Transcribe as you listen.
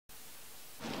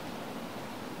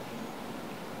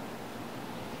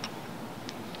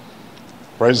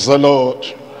Praise the Lord.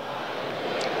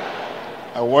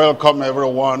 I welcome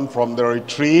everyone from the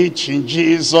retreat in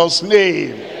Jesus'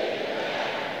 name.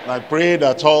 And I pray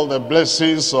that all the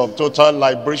blessings of total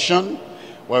liberation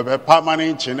will be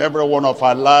permanent in every one of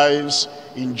our lives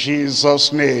in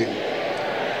Jesus' name.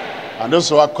 And those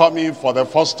who are coming for the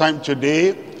first time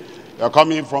today, you're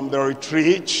coming from the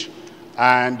retreat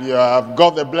and you have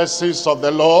got the blessings of the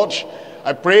Lord.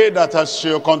 I pray that as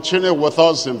you continue with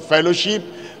us in fellowship,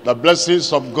 the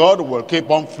blessings of God will keep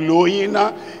on flowing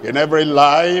in every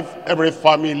life, every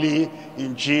family,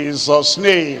 in Jesus'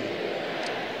 name.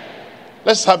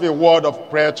 Let's have a word of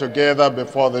prayer together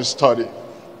before the study.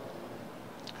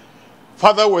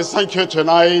 Father, we thank you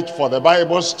tonight for the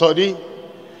Bible study.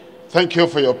 Thank you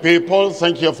for your people.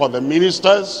 Thank you for the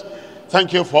ministers.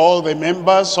 Thank you for all the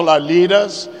members, all our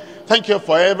leaders. Thank you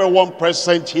for everyone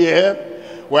present here.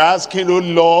 We're asking you,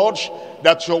 Lord,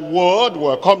 that your word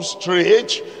will come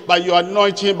straight by your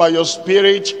anointing, by your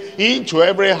spirit, into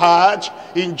every heart,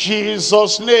 in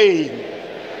Jesus' name.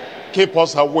 Keep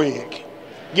us awake.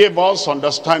 Give us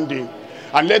understanding.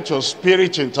 And let your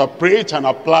spirit interpret and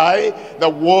apply the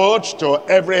word to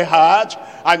every heart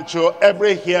and to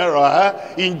every hearer,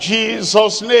 in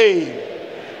Jesus' name.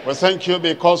 We thank you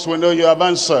because we know you have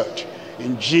answered.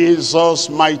 In Jesus'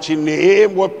 mighty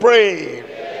name we pray.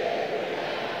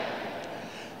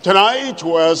 Tonight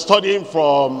we're studying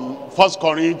from 1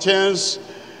 Corinthians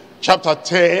chapter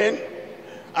 10,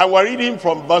 and we're reading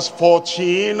from verse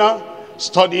 14,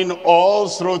 studying all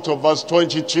through to verse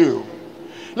 22.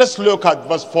 Let's look at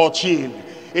verse 14.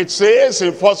 It says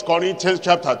in 1 Corinthians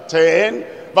chapter 10,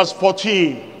 verse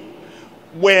 14,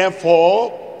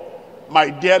 "Wherefore,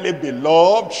 my dearly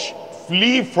beloved,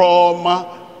 flee from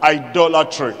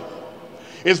idolatry."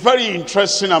 It's very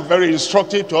interesting and very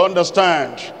instructive to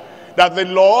understand that the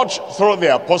Lord, through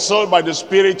the apostle, by the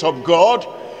Spirit of God,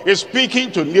 is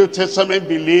speaking to New Testament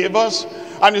believers,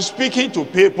 and is speaking to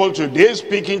people today,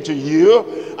 speaking to you,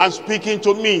 and speaking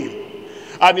to me.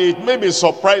 And it may be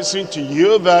surprising to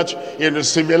you that in a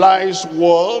civilized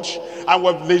world, and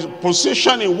with the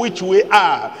position in which we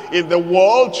are in the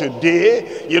world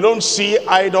today, you don't see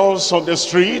idols on the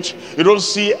street, you don't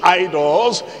see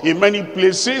idols in many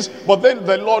places, but then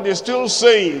the Lord is still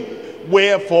saying,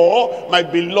 "Wherefore, my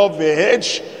beloved,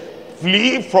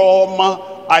 flee from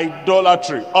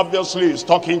idolatry." Obviously, he's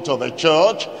talking to the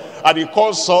church, and he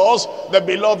calls us the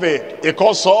beloved. He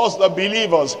calls us the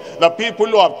believers, the people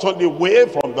who have turned away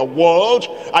from the world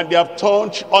and they have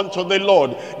turned unto the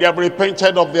Lord. They have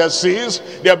repented of their sins.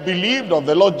 They have believed on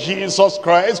the Lord Jesus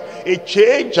Christ. A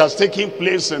change has taken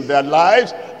place in their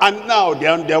lives, and now they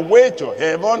are on their way to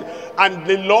heaven. And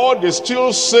the Lord is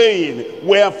still saying,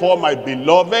 "Wherefore, my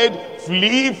beloved,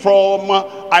 flee from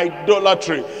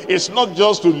idolatry." It's not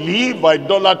just to leave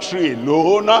idolatry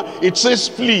alone. It says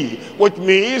flee, which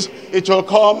means it will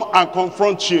come and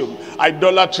confront you.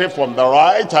 Idolatry from the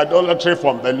right, idolatry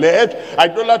from the left,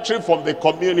 idolatry from the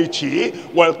community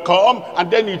will come,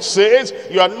 and then it says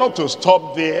you are not to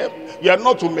stop there. You are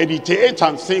not to meditate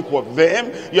and think with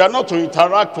them. You are not to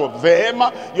interact with them.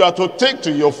 You are to take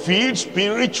to your feet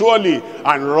spiritually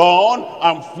and run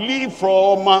and flee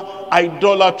from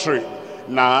idolatry.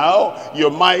 Now, you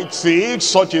might think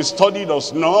such a study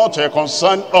does not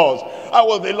concern us. How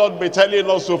will the Lord be telling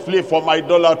us to flee from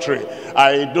idolatry?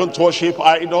 I don't worship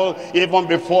idol. Even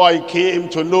before I came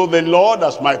to know the Lord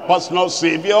as my personal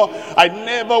Savior, I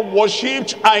never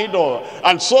worshipped idol.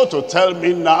 And so to tell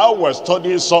me now we're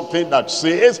studying something that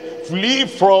says flee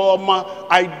from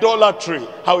idolatry.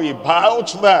 How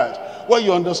about that? Well,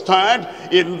 you understand,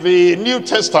 in the New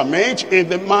Testament, in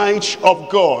the mind of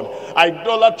God,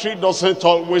 idolatry doesn't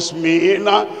always mean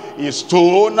a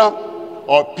stone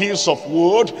or piece of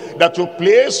wood that you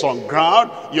place on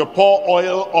ground, you pour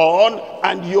oil on,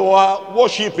 and you are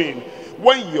worshiping.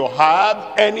 When you have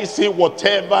anything,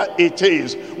 whatever it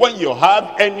is, when you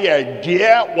have any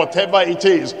idea, whatever it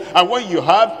is, and when you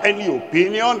have any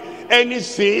opinion,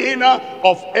 anything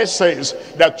of essence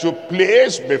that you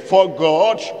place before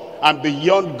God and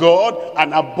beyond God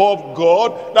and above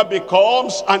God, that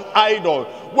becomes an idol.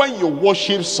 When you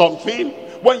worship something,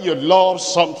 when you love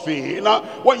something,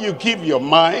 when you give your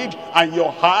mind and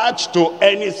your heart to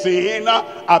anything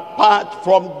apart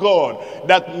from God,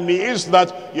 that means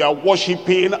that you are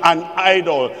worshiping an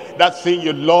idol. That thing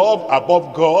you love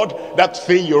above God, that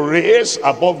thing you raise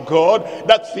above God,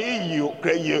 that thing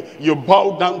you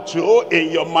bow down to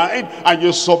in your mind and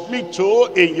you submit to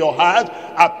in your heart,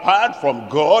 apart from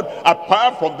God,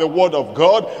 apart from the word of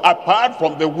God, apart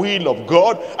from the will of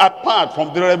God, apart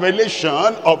from the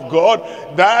revelation of God,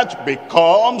 that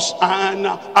becomes an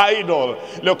idol.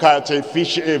 Look at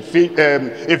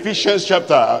Ephesians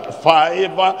chapter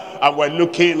 5, and we're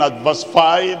looking at verse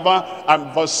 5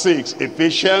 and verse 6.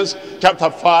 Ephesians chapter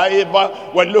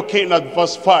 5, we're looking at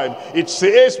verse 5. It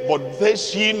says, but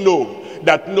this ye know,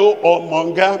 that no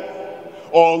whoremonger,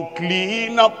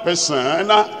 unclean person,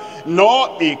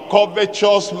 nor a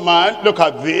covetous man, look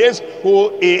at this,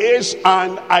 who is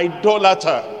an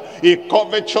idolater. A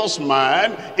covetous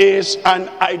man is an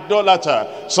idolater.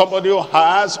 Somebody who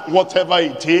has whatever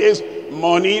it is,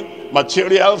 money,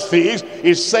 material things,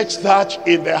 he sets that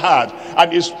in the heart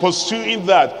and is pursuing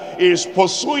that. Is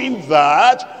pursuing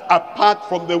that apart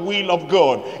from the will of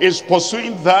God. Is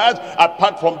pursuing that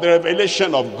apart from the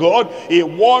revelation of God. He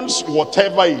wants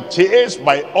whatever it is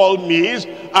by all means,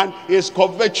 and is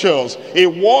covetous. He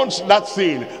wants that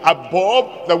thing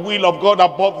above the will of God,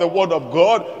 above the word of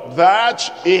God.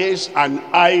 That is an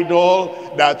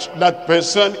idol that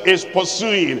person is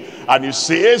pursuing. And he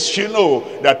says, you know,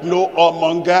 that no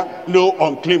whoremonger, no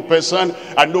unclean person,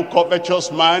 and no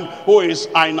covetous man who is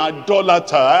an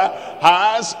idolater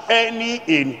has any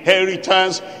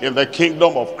inheritance in the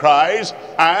kingdom of Christ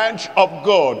and of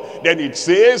God. Then it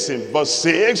says in verse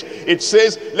 6, it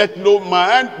says, let no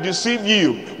man deceive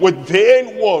you with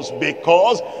vain words,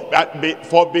 because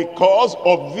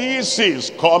of these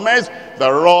things cometh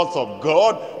the wrath of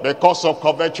God, because of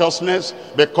covetousness,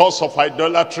 because of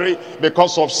idolatry,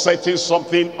 because of setting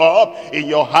something up in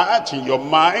your heart, in your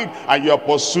mind, and you're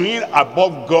pursuing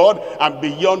above God and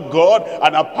beyond God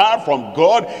and apart from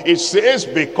God. It says,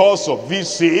 because of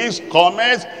these things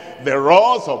cometh the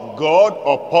wrath of God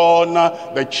upon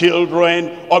the children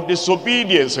of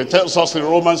disobedience. It tells us in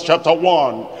Romans chapter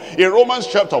 1. In Romans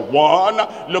chapter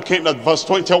 1, looking at verse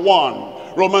 21.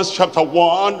 Romans chapter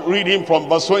 1, reading from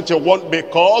verse 21,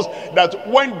 because that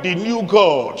when they knew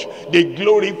God, they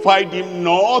glorified him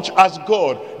not as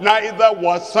God, neither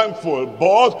was thankful,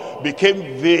 but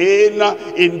became vain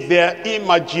in their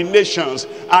imaginations,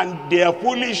 and their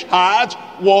foolish heart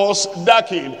was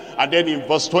darkened. And then in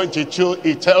verse 22,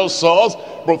 it tells us,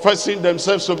 professing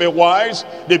themselves to be wise,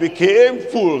 they became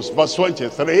fools. Verse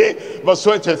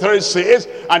 23 says,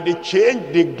 and they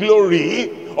changed the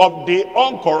glory of the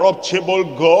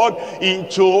uncorruptible God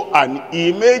into an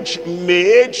image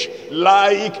made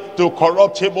like to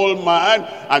corruptible man,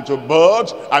 and to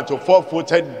birds, and to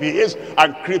four-footed beasts,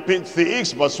 and creeping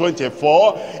things. Verse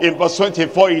 24. In verse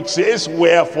 24 it says,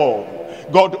 wherefore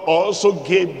God also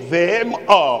gave them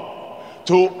up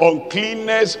to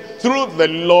uncleanness through the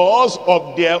laws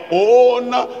of their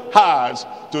own hearts,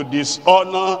 to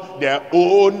dishonor their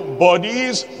own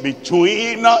bodies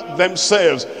between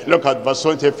themselves. Look at verse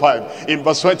 25. In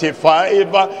verse 25,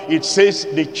 it says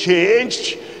they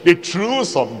changed the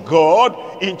truth of God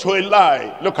into a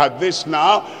lie. Look at this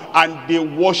now. And they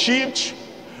worshipped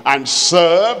and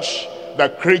served the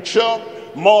creature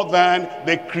more than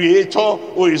the Creator,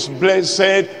 who is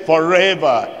blessed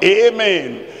forever.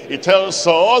 Amen. It tells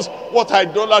us what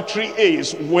idolatry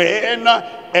is: when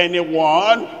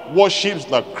anyone worships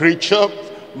the creature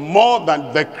more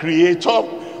than the Creator,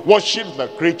 worships the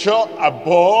creature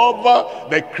above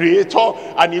the Creator,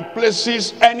 and he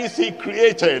places anything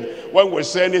created. When we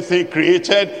say anything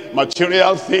created,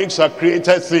 material things are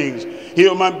created things.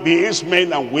 Human beings,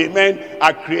 men and women,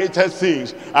 are created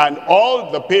things. And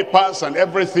all the papers and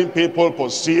everything people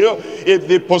pursue, if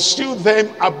they pursue them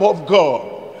above God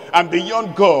and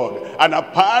beyond God and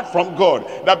apart from God,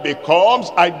 that becomes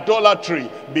idolatry,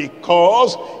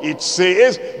 because it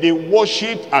says they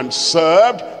worshiped and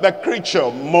served the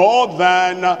creature more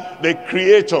than the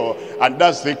Creator, and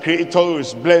that's the Creator who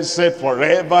is blessed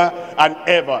forever and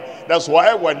ever. That's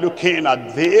why we're looking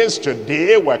at this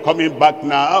today. We're coming back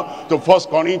now to 1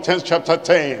 Corinthians chapter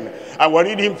 10, and we're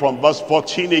reading from verse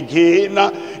 14 again,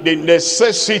 the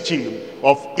necessity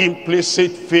of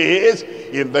implicit faith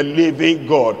in the living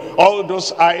God. All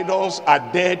those idols are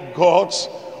dead gods.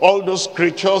 All those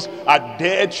creatures are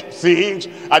dead things,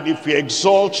 and if you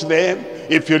exalt them,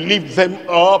 if you lift them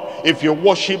up, if you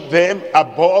worship them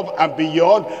above and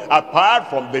beyond, apart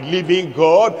from the living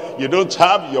God, you don't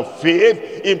have your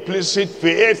faith, implicit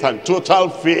faith and total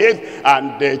faith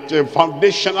and the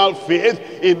foundational faith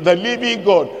in the living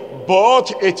God.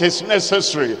 But it is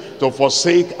necessary to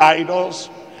forsake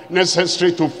idols,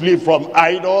 necessary to flee from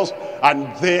idols, and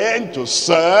then to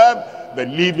serve the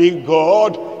living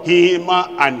God, him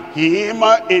and him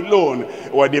alone.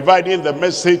 We're dividing the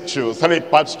message to 3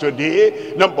 parts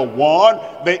today. Number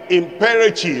 1, the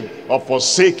imperative of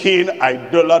forsaking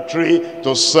idolatry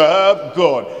to serve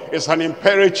God. It's an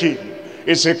imperative.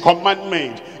 It's a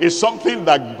commandment. It's something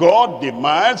that God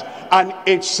demands, and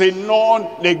it's a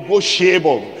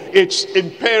non-negotiable. It's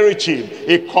imperative.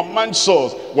 It commands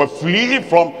us. We flee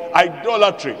from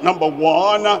idolatry. Number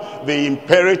one, the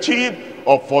imperative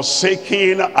of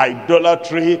forsaking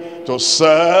idolatry to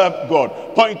serve God.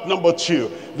 Point number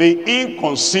two, the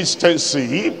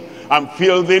inconsistency and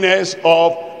filthiness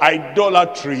of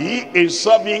idolatry in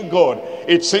serving God.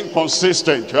 It's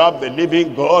inconsistent. You have the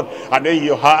living God, and then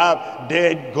you have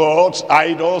dead gods,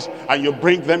 idols, and you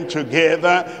bring them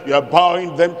together. You are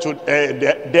bowing them to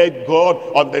the dead God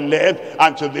on the left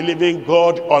and to the living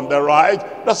God on the right.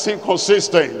 That's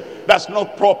inconsistent. That's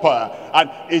not proper, and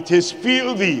it is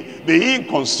filthy. The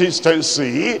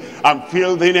inconsistency and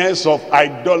filthiness of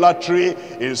idolatry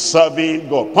in serving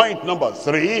God. Point number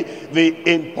three, the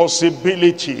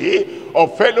impossibility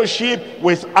of fellowship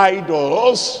with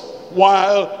idols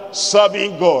while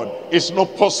serving God. It's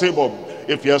not possible.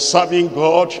 If you're serving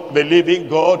God, the living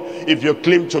God, if you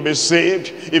claim to be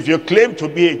saved, if you claim to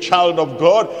be a child of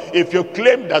God, if you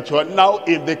claim that you are now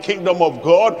in the kingdom of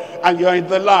God and you're in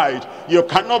the light, you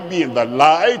cannot be in the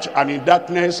light and in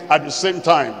darkness at the same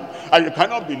time. And you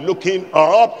cannot be looking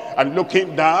up and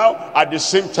looking down at the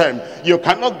same time. You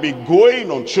cannot be going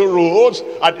on two roads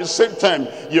at the same time.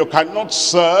 You cannot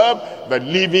serve the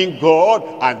living God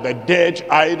and the dead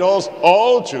idols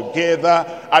all together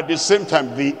at the same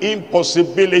time. The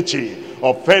impossibility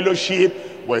of fellowship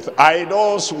with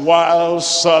idols while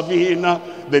serving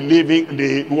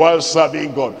while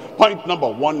serving God. Point number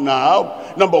one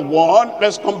now. Number one,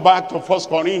 let's come back to 1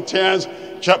 Corinthians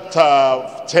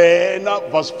chapter 10,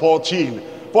 verse 14.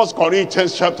 1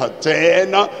 Corinthians chapter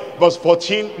 10, verse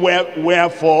 14,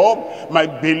 wherefore, my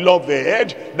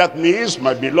beloved, that means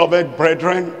my beloved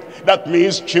brethren, that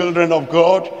means children of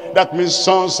God, that means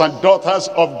sons and daughters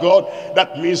of God,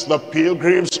 that means the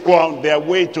pilgrims who are on their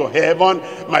way to heaven,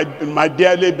 my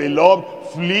dearly beloved,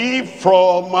 flee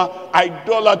from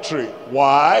idolatry.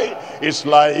 Why? It's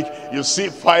like you see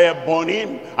fire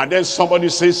burning and then somebody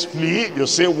says flee. You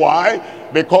say why?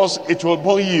 Because it will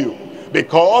burn you,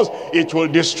 because it will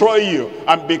destroy you,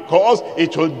 and because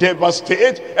it will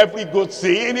devastate every good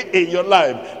thing in your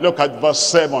life. Look at verse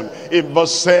 7. In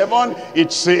verse 7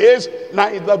 it says,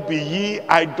 neither be ye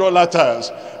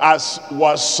idolaters, as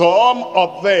were some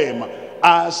of them.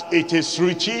 As it is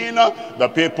written, the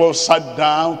people sat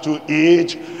down to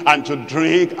eat and to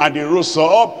drink, and they rose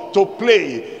up to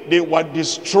play. They were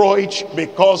destroyed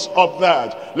because of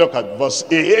that. Look at verse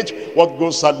 8, what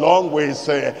goes along with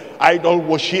idol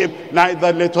worship.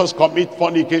 Neither let us commit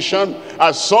fornication,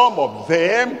 as some of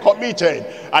them committed,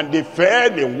 and they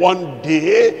fell in one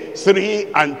day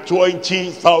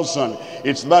 23,000.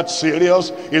 It's that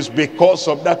serious. It's because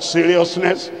of that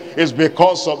seriousness. It's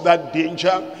because of that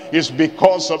danger. It's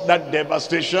because of that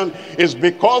devastation. It's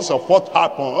because of what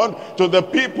happened to the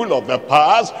people of the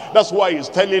past. That's why he's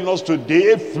telling us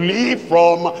today, flee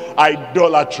from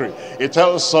idolatry. It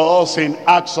tells us in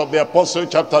Acts of the Apostle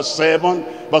chapter 7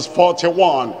 verse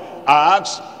 41.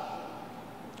 Acts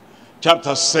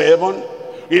chapter 7,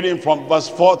 reading from verse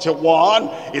 41,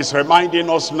 is reminding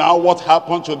us now what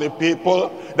happened to the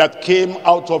people that came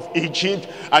out of Egypt,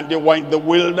 and they were in the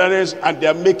wilderness, and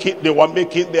they were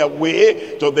making their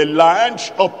way to the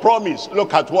land of promise.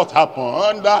 Look at what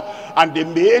happened. And they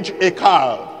made a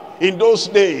calf in those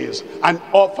days and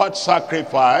offered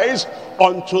sacrifice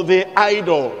unto the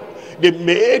idol. They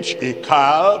made a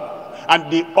calf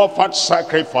and they offered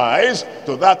sacrifice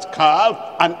to that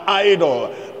calf, an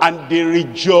idol, and they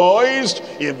rejoiced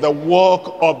in the work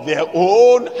of their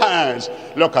own hands.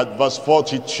 Look at verse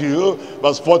 42.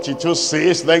 Verse 42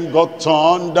 says, then God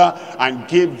turned and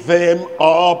gave them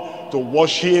up to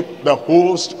worship the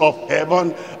host of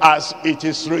heaven, as it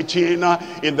is written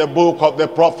in the book of the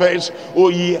prophets, O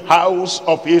ye house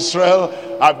of Israel,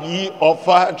 have ye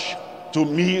offered to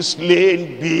me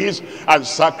slain beasts and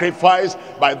sacrificed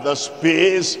by the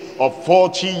space of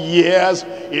 40 years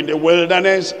in the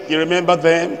wilderness? You remember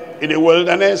them in the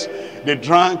wilderness? They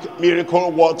drank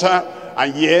miracle water,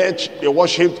 and yet they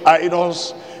worshipped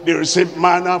idols. They received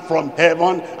manna from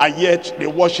heaven, and yet they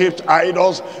worshipped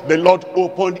idols. The Lord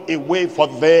opened a way for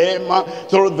them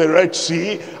through the Red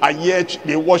Sea, and yet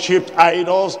they worshipped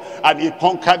idols, and he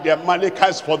conquered the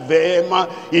Amalekites for them.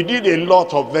 He did a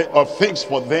lot of things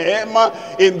for them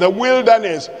in the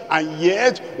wilderness, and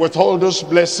yet with all those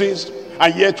blessings,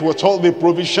 and yet with all the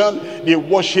provision, they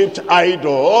worshipped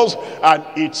idols. And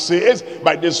it says,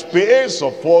 by the space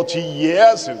of 40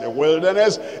 years in the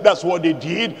wilderness, that's what they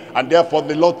did. And therefore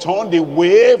the Lord turned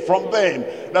away from them.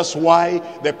 That's why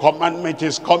the commandment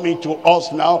is coming to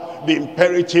us now. The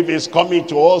imperative is coming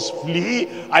to us, flee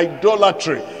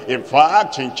idolatry. In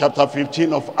fact, in chapter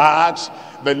 15 of Acts,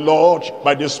 the Lord,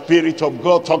 by the Spirit of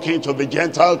God, talking to the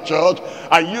Gentile church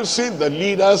and using the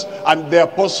leaders and the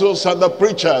apostles and the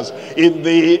preachers in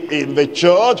the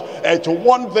church to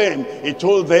warn them. He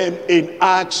told them in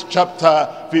Acts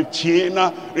chapter 15,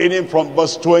 reading from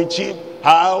verse 20,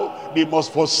 how they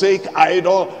must forsake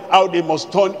idol, how they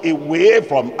must turn away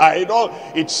from idol.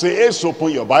 It says,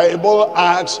 open your Bible,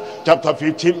 Acts chapter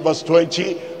 15 verse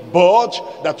 20,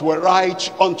 but that were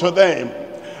right unto them,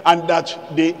 and that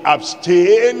they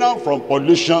abstain from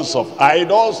pollutions of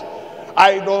idols.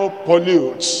 Idol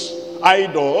pollutes,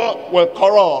 idol will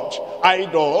corrupt,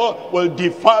 idol will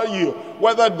defile you.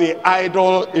 Whether the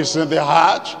idol is in the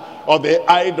heart, or the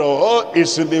idol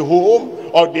is in the home,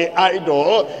 or the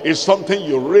idol is something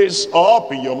you raise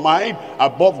up in your mind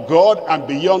above God and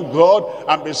beyond God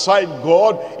and beside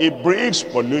God, it brings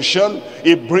pollution,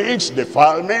 it brings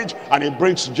defilement, and it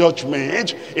brings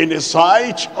judgment in the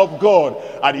sight of God.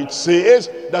 And it says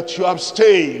that you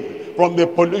abstain from the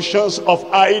pollutions of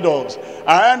idols,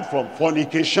 and from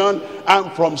fornication,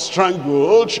 and from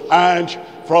strangled, and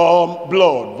from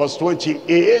blood. Verse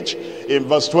 28, in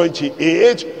verse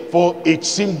 28, for it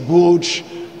seemed good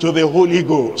to the Holy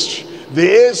Ghost.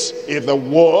 This is the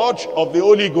word of the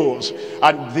Holy Ghost,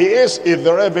 and this is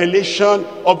the revelation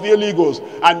of the Holy Ghost,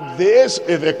 and this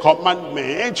is the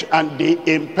commandment and the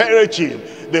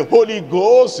imperative the Holy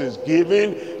Ghost is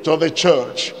giving to the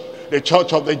church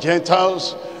of the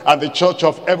Gentiles, and the church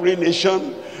of every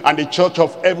nation, and the church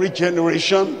of every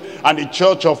generation, and the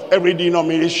church of every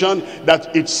denomination,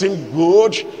 that it seemed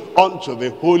good unto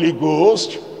the Holy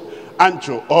Ghost and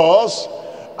to us,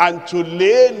 and to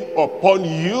lay upon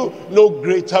you no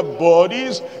greater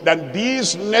bodies than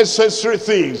these necessary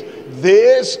things.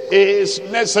 This is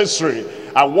necessary.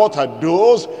 And what are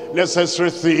those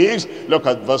necessary things? Look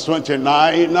at verse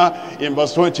 29. In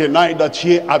verse 29, that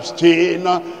ye abstain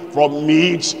from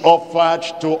meats offered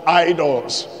to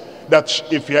idols.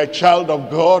 That if you're a child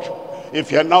of God, if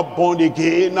you're not born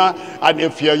again, and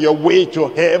if you're your way to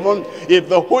heaven, if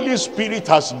the Holy Spirit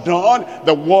has done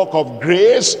the work of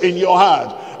grace in your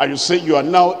heart, and you say you are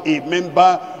now a member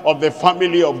of the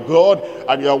family of God,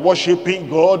 and you are worshiping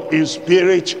God in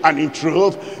spirit and in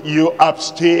truth, you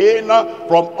abstain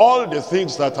from all the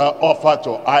things that are offered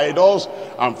to idols,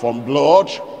 and from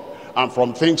blood, and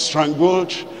from things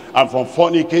strangled, and from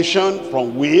fornication,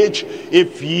 from which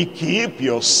if ye keep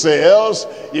yourselves,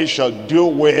 ye shall do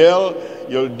well.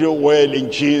 You'll do well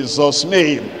in Jesus'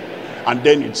 name. And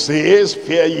then it says,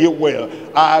 fare ye well.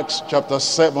 Acts chapter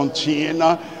 17,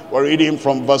 we're reading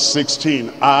from verse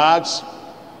 16. Acts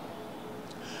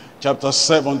chapter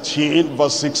 17,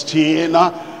 verse 16.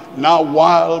 Now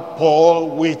while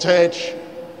Paul waited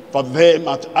for them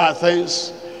at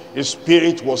Athens, his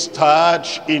spirit was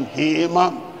touched in him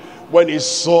when he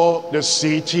saw the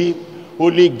city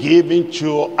wholly given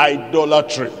to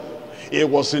idolatry. He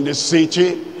was in the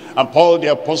city, and Paul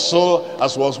the apostle,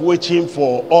 as was waiting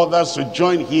for others to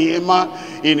join him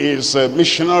in his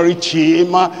missionary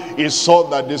team, he saw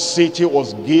that the city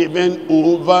was given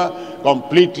over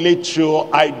completely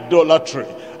to idolatry.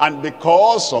 And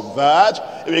because of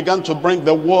that, he began to bring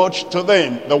the word to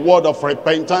them, the word of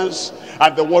repentance,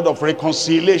 and the word of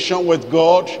reconciliation with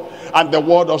God, and the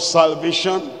word of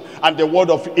salvation, and the word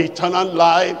of eternal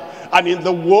life. And in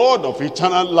the word of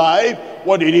eternal life,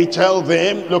 what did he tell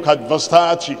them? Look at verse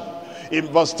 30. In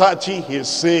verse 30 he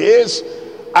says,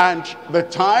 and the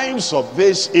times of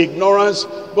this ignorance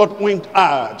got winked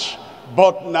at,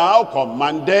 but now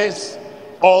commandeth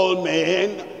all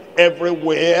men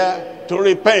everywhere to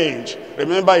repent.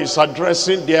 Remember, he's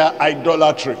addressing their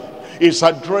idolatry. He's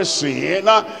addressing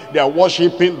their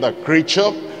worshiping the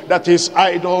creature, that is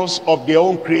idols of their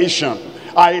own creation.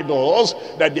 Idols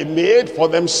that they made for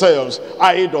themselves,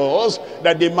 idols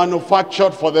that they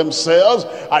manufactured for themselves.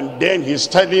 And then he's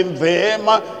telling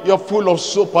them, you're full of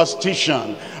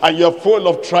superstition, and you're full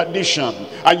of tradition,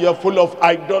 and you're full of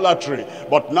idolatry.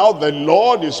 But now the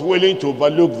Lord is willing to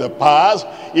overlook the past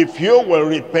if you will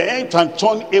repent and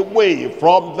turn away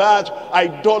from that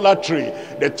idolatry.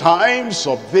 The times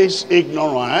of this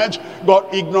ignorance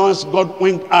got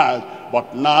winked at,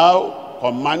 but now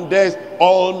commanded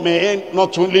all men,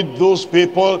 not only those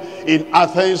people in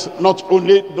Athens, not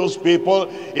only those people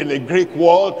in the Greek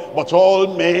world, but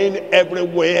all men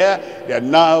everywhere, they are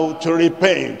now to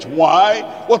repent. Why?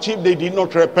 What if they did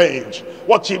not repent?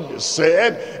 What if they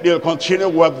said they'll continue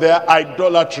with their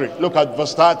idolatry? Look at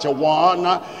verse 31.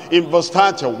 In verse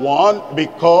 31,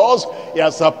 because he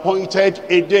has appointed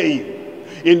a day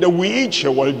in the which he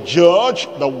will judge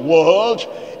the world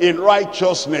in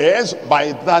righteousness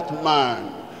by that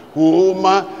man whom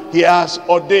he has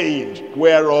ordained,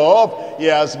 whereof he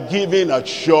has given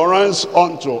assurance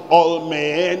unto all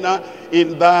men,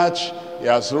 in that he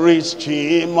has raised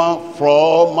him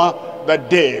from the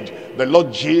dead. The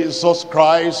Lord Jesus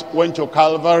Christ went to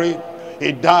Calvary.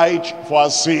 He died for our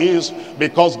sins,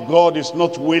 because God is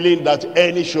not willing that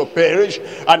any should perish.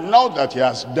 And now that he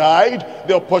has died,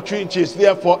 the opportunity is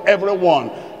there for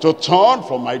everyone to turn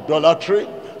from idolatry,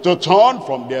 to turn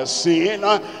from their sin,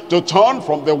 to turn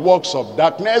from the works of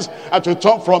darkness, and to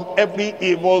turn from every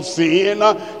evil sin,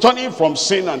 turning from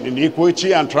sin and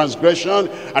iniquity and transgression,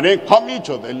 and then coming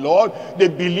to the Lord. They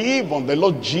believe on the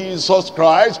Lord Jesus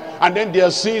Christ, and then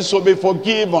their sins will be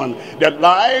forgiven. Their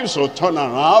lives will turn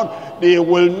around. They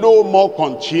will no more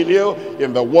continue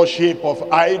in the worship of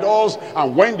idols,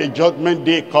 and when the judgment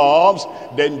day comes,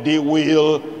 then they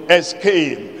will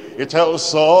escape. It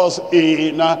tells us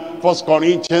in 1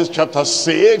 Corinthians chapter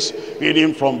 6,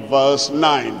 reading from verse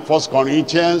 9. 1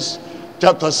 Corinthians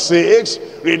chapter 6,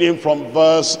 reading from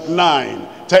verse 9,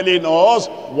 telling us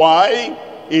why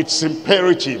it's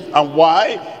imperative and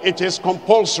why it is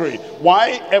compulsory,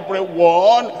 why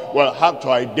everyone will have to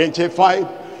identify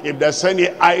if there's any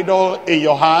idol in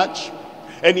your heart,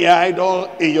 any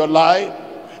idol in your life,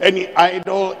 any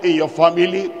idol in your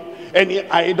family, any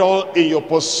idol in your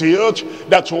pursuit,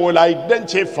 that will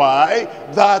identify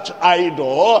that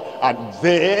idol and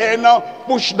then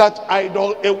push that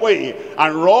idol away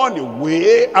and run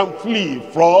away and flee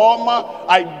from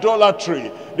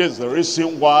idolatry. This is the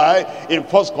reason why in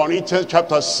 1 Corinthians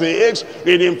chapter 6,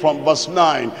 reading from verse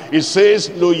 9, it says,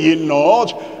 "Know ye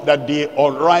not that the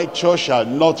unrighteous shall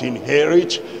not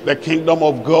inherit the kingdom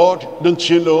of God?" Don't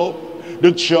you know?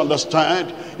 Don't you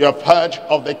understand? You have heard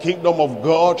of the kingdom of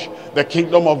God, the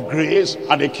kingdom of grace,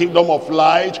 and the kingdom of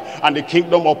light, and the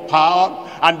kingdom of power,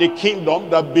 and the kingdom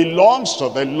that belongs to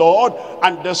the Lord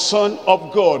and the Son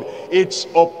of God. It's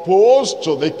opposed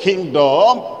to the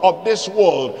kingdom of this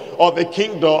world, or the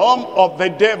kingdom of the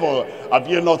devil. Have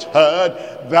you not heard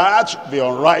that the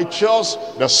unrighteous,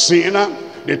 the sinner,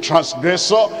 the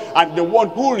transgressor, and the one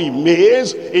who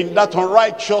remains in that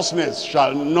unrighteousness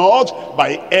shall not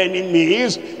by any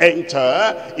means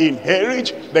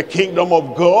inherit the kingdom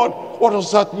of God? What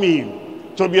does that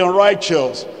mean, to be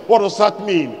unrighteous? What does that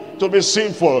mean, to be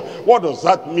sinful? What does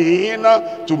that mean,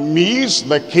 to miss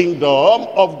the kingdom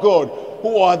of God?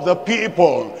 Who are the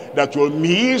people that will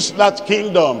miss that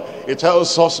kingdom? It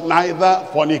tells us neither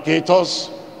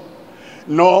fornicators,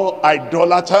 nor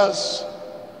idolaters,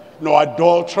 no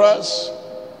adulterers,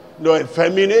 no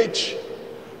effeminate,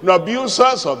 no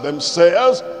abusers of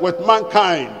themselves with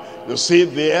mankind. You see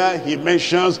there, he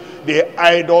mentions the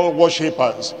idol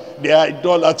worshippers, the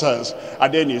idolaters.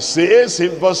 And then he says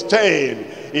in verse 10,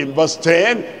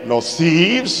 no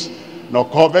thieves, no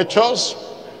covetous,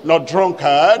 no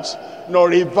drunkards, no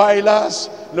revilers,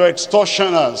 no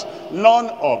extortioners, none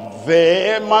of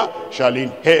them shall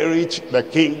inherit the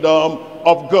kingdom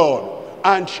of God.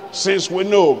 And since we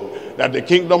know that the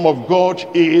kingdom of God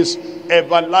is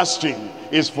everlasting,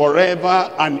 is forever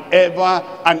and ever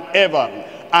and ever,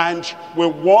 and we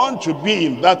want to be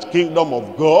in that kingdom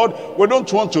of God, we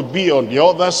don't want to be on the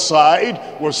other side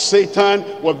with Satan,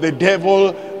 with the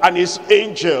devil and his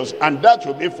angels, and that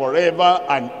will be forever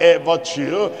and ever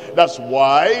too. That's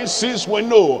why, since we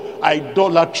know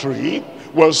idolatry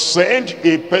will send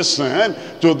a person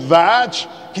to that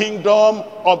kingdom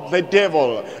of the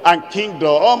devil and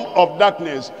kingdom of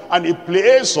darkness and a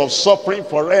place of suffering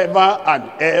forever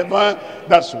and ever,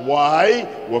 that's why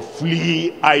we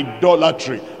flee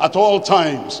idolatry at all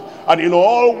times and in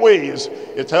all ways.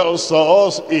 It tells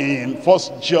us in 1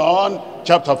 John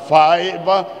chapter 5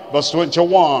 verse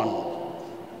 21.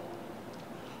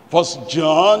 1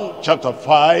 John chapter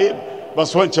 5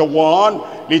 verse 21,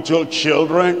 little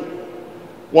children.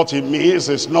 What he means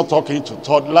is not talking to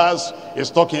toddlers. He's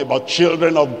talking about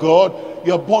children of God.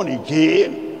 You're born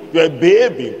again. You're a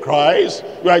babe in Christ.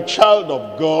 You're a child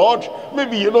of God.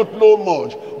 Maybe you don't know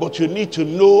much, but you need to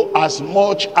know as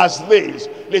much as this.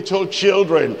 Little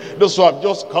children, those who have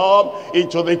just come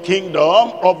into the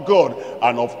kingdom of God.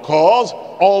 And of course,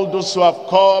 all those who have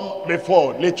come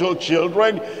before. Little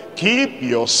children, keep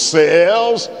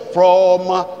yourselves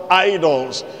from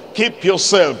idols. Keep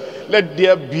yourself. Let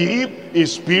there be a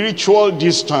spiritual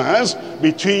distance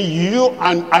between you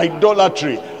and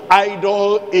idolatry.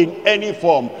 Idol in any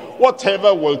form.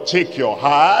 Whatever will take your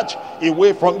heart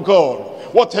away from God.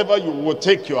 Whatever will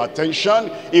take your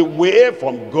attention away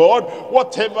from God.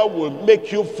 Whatever will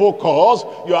make you focus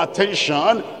your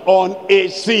attention on a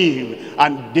sin.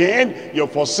 And then you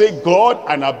forsake God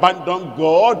and abandon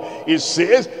God. It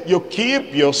says you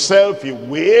keep yourself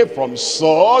away from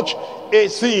such a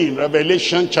sin.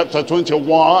 Revelation chapter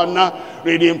 21,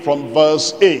 reading from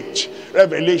verse 8.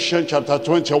 Revelation chapter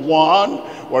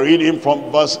 21, we're reading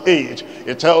from verse 8.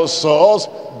 It tells us,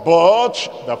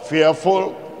 but the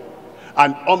fearful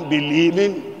and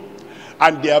unbelieving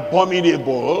and the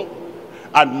abominable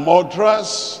and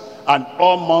murderers and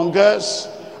whoremongers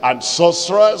and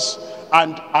sorcerers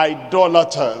and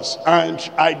idolaters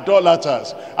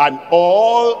and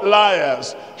all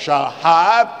liars shall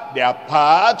have their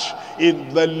part in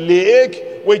the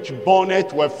lake which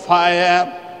burneth with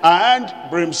fire and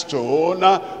brimstone,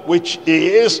 which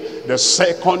is the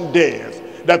second death.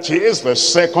 That is the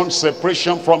second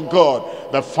separation from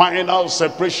God, the final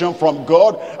separation from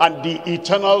God, and the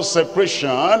eternal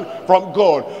separation from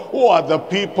God. Who are the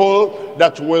people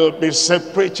that will be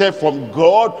separated from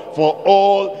God for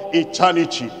all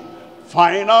eternity?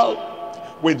 Final,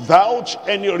 without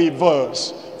any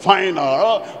reverse.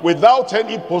 Final, without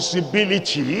any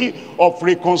possibility of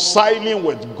reconciling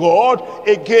with God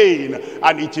again.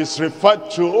 And it is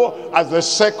referred to as the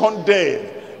second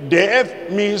death.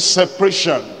 Death means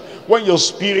separation. When your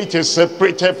spirit is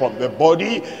separated from the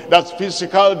body, that's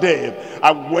physical death.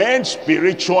 And when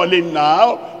spiritually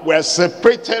now we're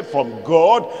separated from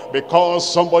God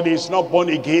because somebody is not born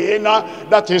again,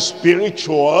 that is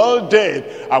spiritual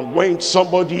death. And when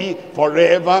somebody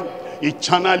forever,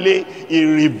 eternally,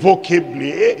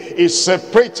 irrevocably is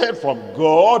separated from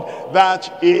God,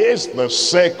 that is the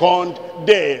second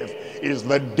death. Is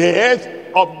the death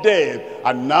of death.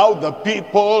 And now the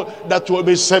people that will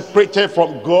be separated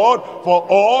from God for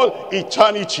all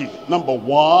eternity. Number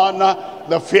one,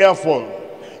 the fearful.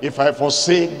 If I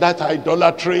forsake that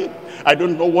idolatry, I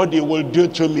don't know what they will do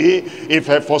to me. If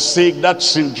I forsake that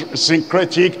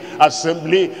syncretic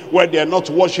assembly where they are not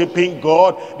worshiping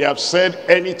God, they have said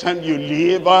anytime you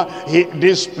leave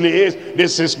this place,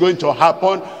 this is going to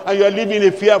happen, and you are living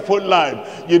a fearful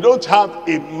life. You don't have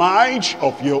a mind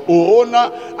of your own,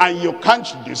 and you can't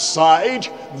decide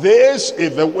this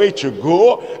is the way to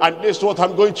go, and this is what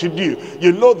I'm going to do.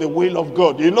 You know the will of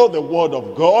God, you know the word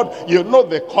of God, you know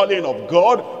the calling of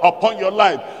God upon your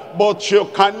life. But you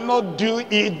cannot do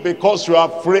it because you are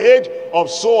afraid of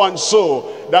so and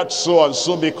so. That so and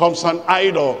so becomes an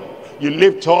idol. You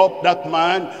lift up that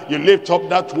man, you lift up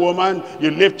that woman, you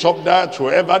lift up that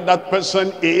whoever that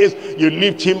person is, you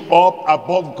lift him up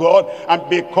above God, and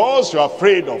because you're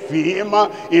afraid of him,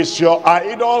 is your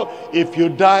idol. If you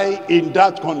die in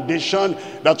that condition,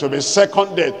 that will be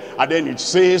second death. And then it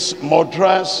says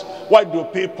murderers. Why do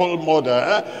people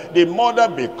murder? They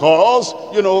murder because,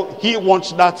 you know, he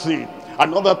wants that thing.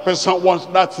 Another person wants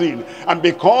that thing, and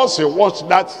because he wants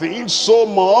that thing so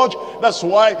much, that's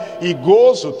why he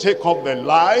goes to take up the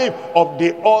life of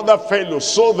the other fellow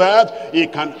so that he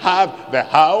can have the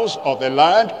house or the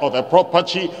land or the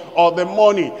property or the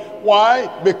money. Why?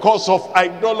 Because of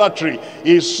idolatry.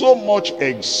 He so much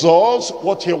exalts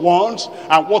what he wants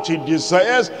and what he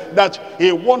desires that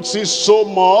he wants it so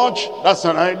much, that's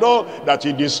an idol, that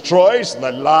he destroys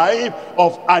the life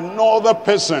of another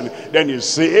person. Then he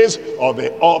says, or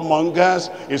the whoremongers,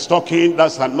 he's talking,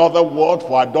 that's another word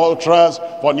for adulterers,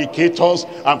 fornicators,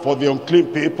 and for the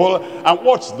unclean people. And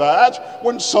what's that?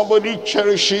 When somebody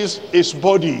cherishes his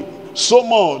body so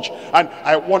much, and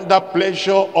I want that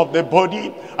pleasure of the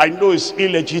body. I know it's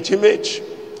illegitimate,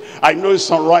 I know it's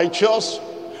unrighteous,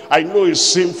 I know it's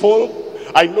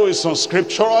sinful, I know it's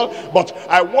unscriptural, but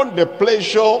I want the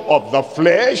pleasure of the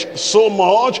flesh so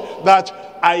much that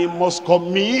I must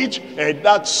commit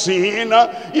that sin,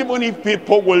 even if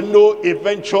people will know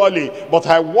eventually. But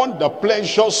I want the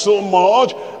pleasure so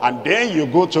much, and then you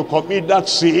go to commit that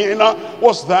sin.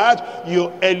 What's that?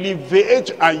 You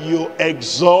elevate and you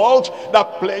exalt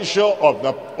that pleasure of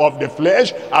the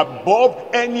flesh above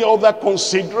any other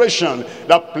consideration.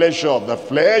 That pleasure of the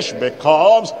flesh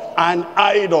becomes an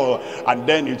idol. And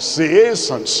then it says,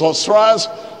 and sorcerers.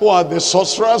 Who are the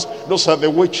sorcerers? Those are the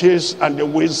witches and the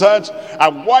wizards.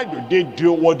 And why do they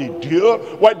do what they do?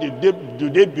 Why do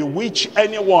they bewitch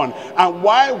anyone? And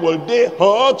why will they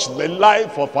hurt the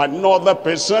life of another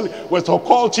person with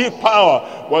occultic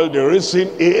power? Well, the reason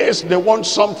is they want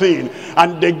something,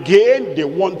 and the gain they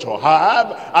want to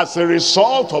have as a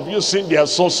result of using their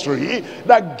sorcery,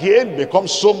 that gain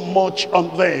becomes so much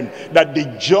on them that they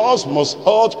just must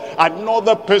hurt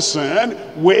another person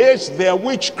with their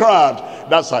witchcraft.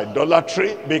 That's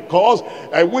idolatry, because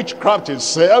witchcraft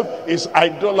itself is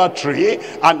idolatry,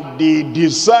 and the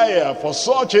desire for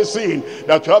such a sin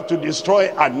that you have to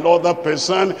destroy another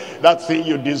person, that thing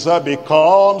you desire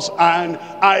becomes an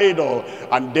idol.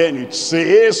 And then it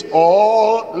says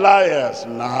all liars.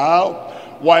 Now,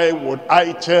 Why would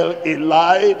I tell a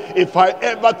lie? If I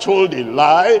ever told a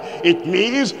lie, it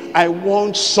means I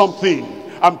want something.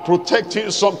 I'm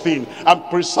protecting something. I'm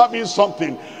preserving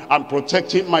something. I'm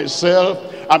protecting myself.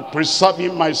 I'm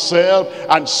preserving myself.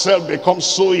 And self becomes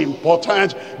so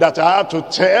important that I have to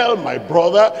tell my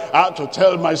brother, I have to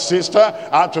tell my sister,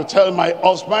 I have to tell my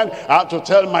husband, I have to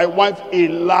tell my wife a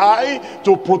lie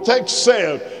to protect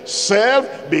self.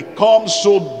 Self becomes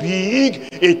so big,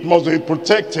 it must be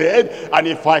protected. And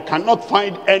if I cannot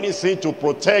find anything to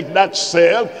protect that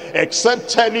self except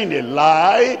telling a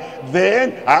lie,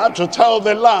 then I have to tell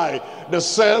the lie. The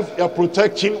self you're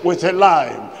protecting with a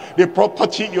lie. The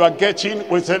property you are getting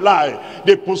with a lie.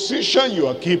 The position you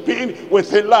are keeping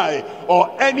with a lie.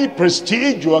 Or any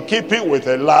prestige you are keeping with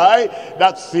a lie.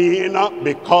 That thing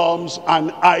becomes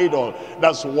an idol.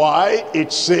 That's why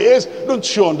it says,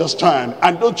 don't you understand?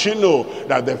 And don't you know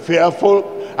that the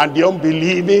fearful and the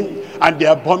unbelieving and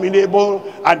the abominable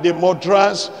and the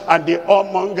murderers and the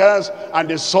whoremongers and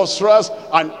the sorcerers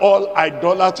and all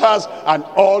idolaters and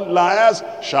all liars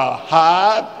shall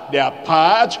have their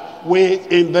part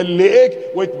in the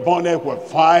lake which burneth with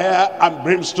fire and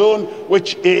brimstone,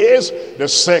 which is the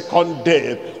second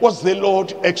death. What's the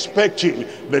Lord expecting?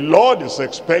 The Lord is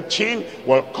expecting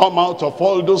will come out of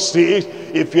all those things.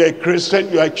 If you're a Christian,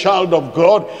 you're a child of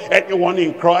God, anyone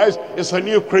in Christ is a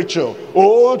new creature.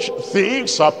 Old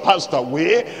things are passed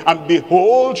away, and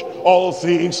behold, all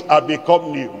things are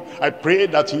become new. I pray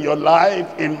that in your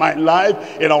life, in my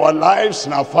life, in our lives,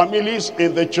 in our families,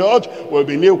 in the church, we'll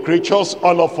be new creatures,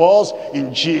 all of us,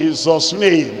 in Jesus'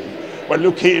 name. We're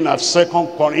looking at 2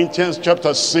 Corinthians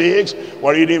chapter 6.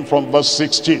 We're reading from verse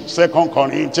 16. 2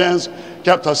 Corinthians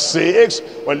chapter 6,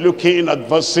 we're looking at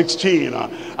verse 16.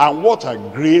 And what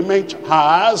agreement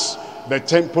has the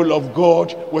temple of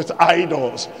God with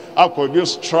idols? How could you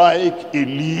strike a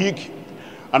league,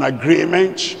 an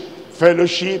agreement,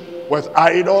 fellowship with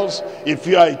idols? If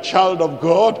you are a child of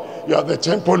God, you are the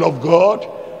temple of God.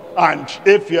 And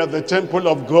if you are the temple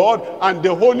of God, and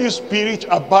the Holy Spirit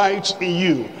abides in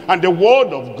you, and the word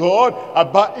of God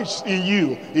abides in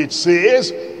you, it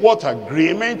says, what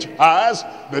agreement has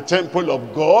the temple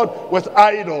of God with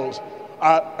idols?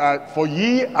 For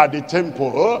ye are the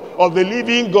temple of the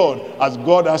living God. As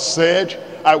God has said,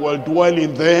 I will dwell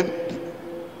in them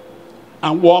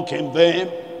and walk in them,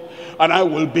 and I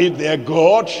will be their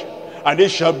God, and they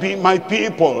shall be my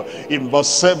people. In verse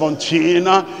 17,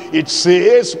 it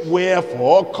says,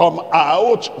 wherefore come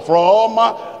out from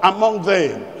among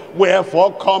them.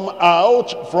 Wherefore come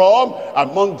out from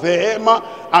among them,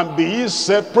 and be ye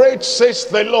separate, says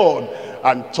the Lord,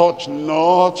 and touch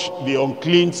not the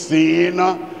unclean thing.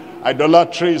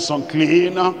 Idolatry is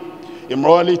unclean.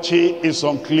 Immorality is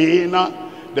unclean.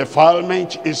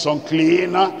 Defilement is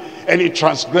unclean. Any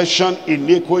transgression,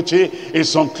 iniquity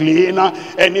is unclean.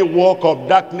 Any work of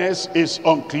darkness is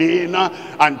unclean.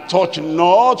 And touch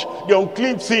not the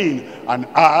unclean thing, and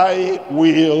I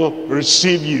will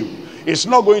receive you. He's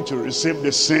not going to receive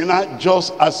the sinner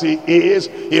just as he is.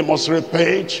 He must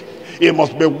repent. He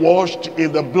must be washed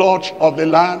in the blood of the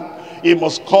Lamb. He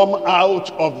must come out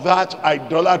of that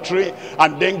idolatry,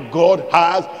 and then God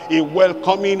has a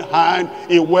welcoming hand,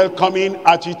 a welcoming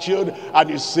attitude, and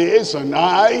he says, and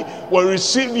I will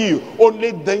receive you. Only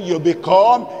then you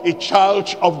become a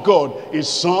child of God, a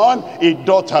son, a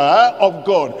daughter of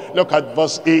God. Look at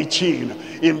verse 18.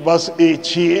 In verse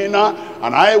 18, and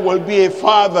I will be a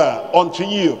father unto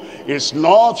you. It's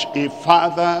not a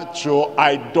father to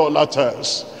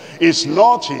idolaters. Is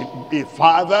not a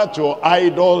father to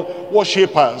idol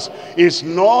worshippers. Is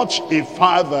not a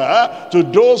father to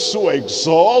those who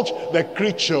exalt the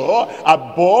creature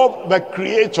above the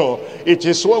creator. It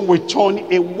is when we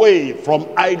turn away from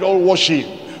idol worship,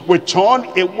 we turn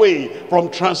away from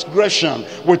transgression,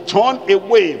 we turn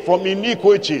away from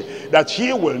iniquity, that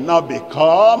he will now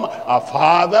become a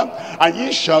father, and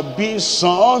ye shall be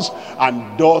sons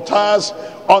and daughters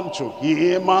unto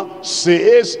him,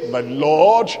 says the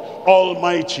Lord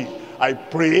Almighty. I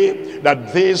pray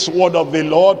that this word of the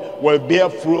Lord will bear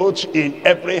fruit in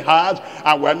every heart,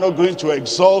 and we're not going to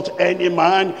exalt any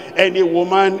man, any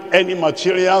woman, any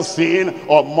material thing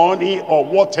or money or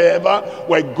whatever.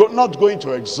 We're not going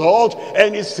to exalt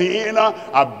anything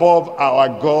above our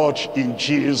God in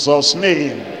Jesus'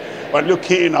 name. We're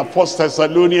looking at 1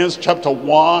 Thessalonians chapter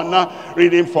 1,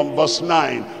 reading from verse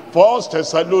 9. 1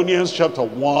 Thessalonians chapter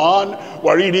 1,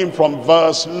 we're reading from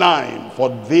verse 9. For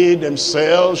they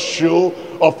themselves show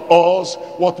of us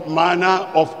what manner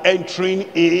of entering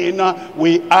in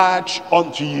we add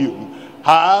unto you,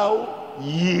 how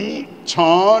ye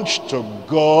turned to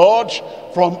God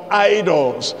from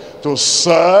idols to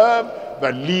serve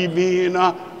the living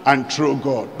and true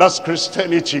God. That's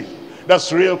Christianity.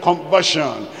 That's real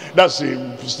conversion. That's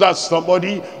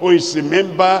somebody who is a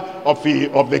member of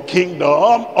the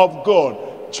kingdom of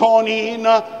God, turning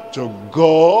to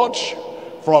God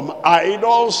from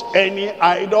idols, any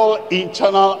idol,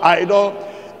 internal idol,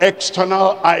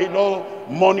 external idol,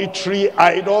 monetary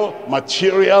idol,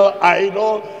 material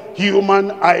idol,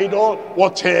 human idol,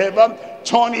 whatever,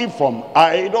 turning from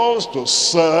idols to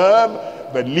serve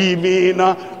the living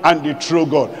and the true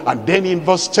God. And then in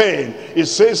verse 10, it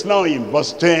says now in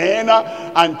verse 10,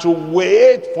 and to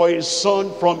wait for his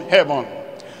Son from heaven,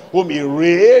 whom he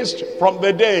raised from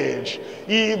the dead,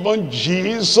 even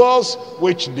Jesus,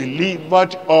 which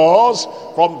delivered us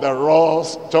from the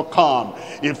wrath to come.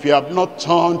 If you have not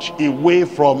turned away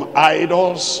from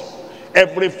idols,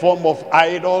 every form of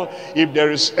idol, if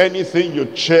there is anything you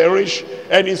cherish,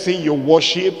 anything you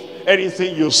worship,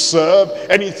 anything you serve,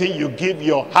 anything you give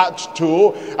your heart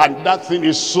to, and that thing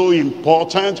is so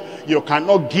important, you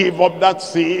cannot give up that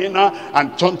thing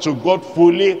and turn to God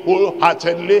fully,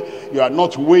 wholeheartedly. You are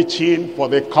not waiting for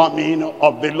the coming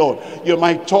of the Lord. You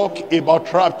might talk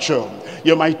about rapture.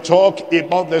 You might talk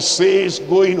about the saints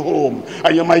going home,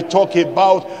 and you might talk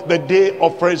about the day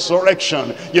of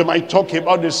resurrection. You might talk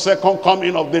about the second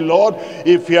coming of the Lord.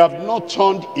 If you have not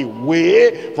turned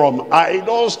away from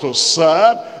idols to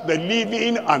serve the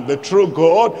living and the true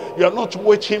God, you are not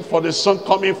waiting for the Son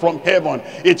coming from heaven.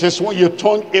 It is when you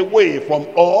turn away from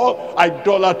all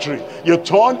idolatry, you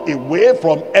turn away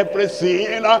from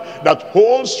everything that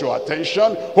holds your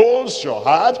attention, holds your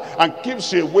heart, and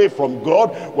keeps you away from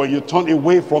God. When you turn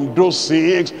away from those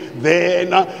things,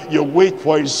 then you wait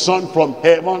for his Son from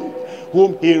heaven,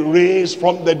 whom he raised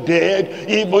from the dead,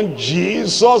 even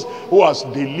Jesus, who has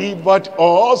delivered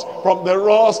us from the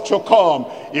wrath to come.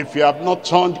 If you have not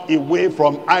turned away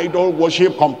from idol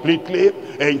worship completely,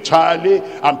 entirely,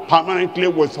 and permanently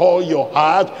with all your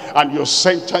heart, and you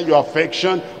center your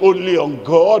affection only on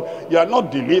God, you are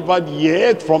not delivered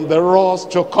yet from the wrath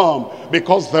to come,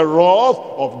 because the wrath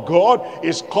of God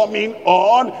is coming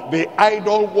on the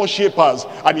idol worshippers.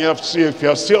 And if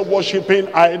you're still worshiping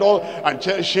idol and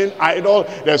cherishing idol,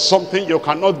 there's something you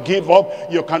cannot give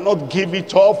up. You cannot give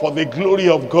it up for the glory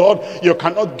of God. You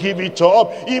cannot give it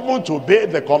up even to obey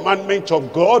the commandment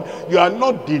of God. You are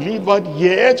not delivered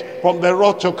yet from the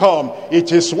wrath to come.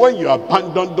 It is when you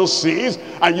abandon those sins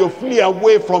and you flee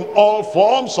away from all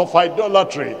forms of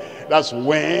idolatry, that's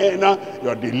when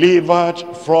you're delivered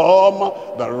from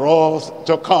the wrath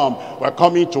to come. We're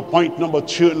coming to point number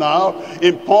 2 now.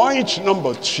 In point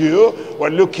number 2, we're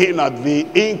looking at the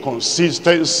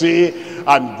inconsistency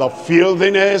and the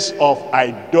filthiness of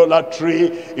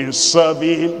idolatry in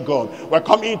serving God. We're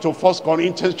coming to 1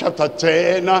 Corinthians chapter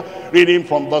 10, reading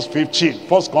from verse 15.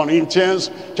 1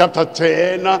 Corinthians chapter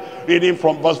 10, reading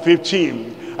from verse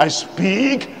 15. I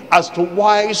speak as to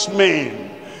wise men.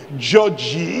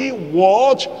 Judge ye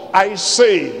what I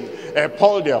say.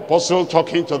 Paul the apostle,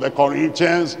 talking to the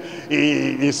Corinthians,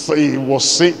 he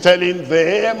was telling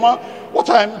them, what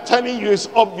I'm telling you is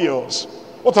obvious.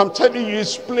 What I'm telling you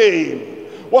is plain.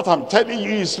 What I'm telling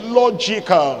you is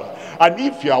logical. And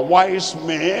if you are wise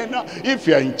men, if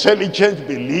you are intelligent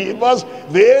believers,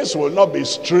 this will not be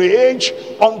strange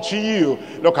unto you.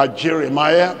 Look at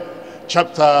Jeremiah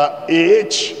chapter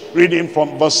 8, reading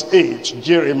from verse 8.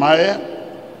 Jeremiah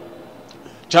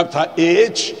chapter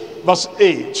 8, verse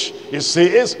 8. It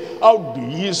says, how do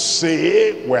ye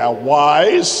say we are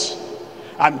wise,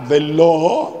 and the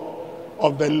law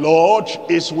of the Lord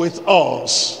is with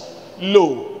us?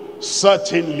 Lo,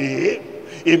 certainly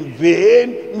in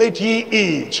vain made ye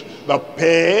eat. The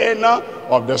pen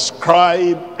of the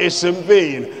scribe is in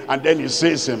vain. And then he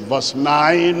says in verse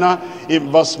 9,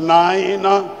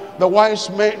 the wise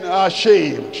men are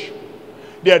ashamed.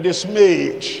 They are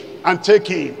dismayed and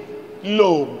taken.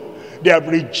 Lo, they have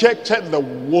rejected the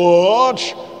word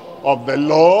of the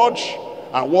Lord,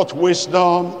 and what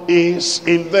wisdom is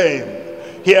in them.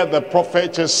 Here the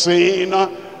prophet is saying,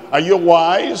 are you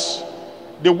wise?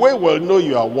 The way we'll know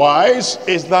you are wise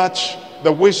is that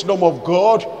the wisdom of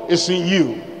God is in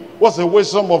you. What's the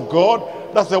wisdom of God?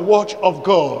 That's the word of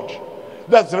God.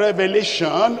 That's the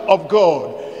revelation of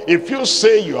God. If you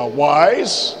say you are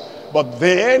wise, but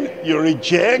then you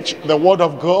reject the word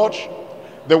of God,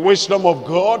 the wisdom of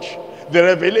God, the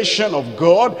revelation of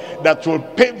God that will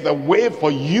pave the way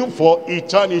for you for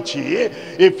eternity,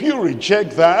 if you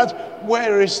reject that,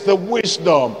 where is the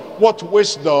wisdom? What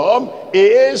wisdom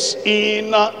is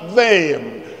in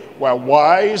them? We're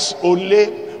wise only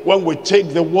when we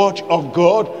take the word of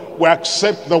God, we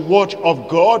accept the word of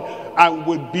God, and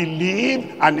will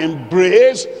believe and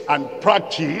embrace and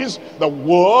practice the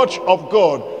word of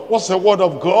God. What's the word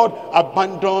of God?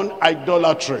 Abandon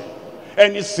idolatry.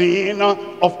 Anything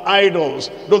of idols,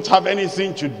 don't have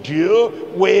anything to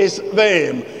do with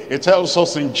them. It tells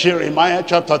us in Jeremiah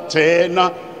chapter 10,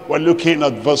 we're looking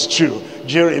at verse 2.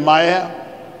 Jeremiah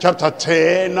chapter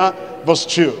 10, verse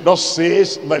 2. Thus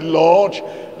says the Lord,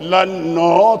 learn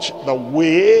not the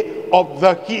way of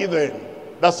the heathen.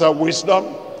 That's our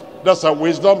wisdom. That's our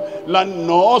wisdom. Learn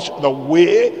not the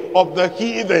way of the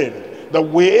heathen, the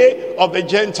way of the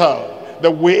Gentile, the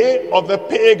way of the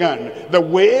pagan, the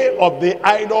way of the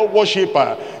idol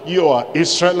worshiper. You are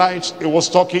Israelites. He was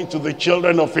talking to the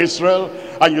children of Israel,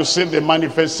 and you see the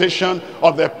manifestation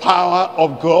of the power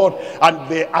of God, and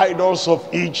the idols of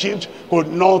Egypt could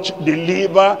not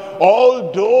deliver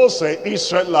all those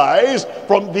Israelites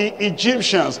from the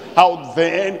Egyptians. How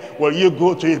then will you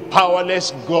go to a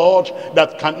powerless God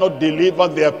that cannot deliver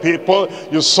their people?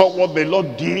 You saw what the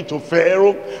Lord did to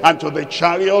Pharaoh and to the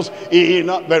chariots in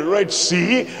the Red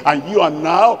Sea, and you are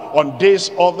now on this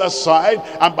other side,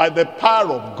 and by the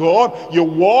power of God you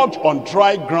walked on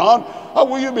dry ground. How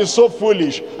will you be so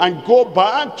foolish and go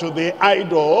back to the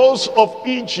idols of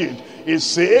Egypt? It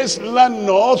says, learn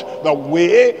not the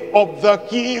way of the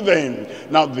heathen.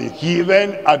 Now the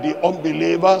heathen are the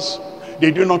unbelievers.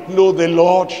 They do not know the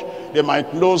Lord. They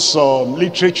might know some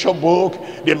literature book.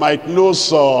 They might know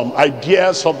some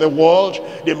ideas of the world.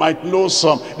 They might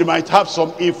have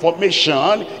some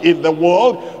information in the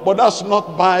world, but that's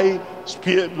not by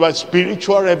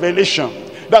spiritual revelation.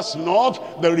 That's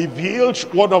not the revealed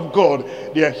word of God.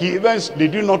 They are heathens. They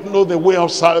do not know the way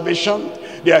of salvation.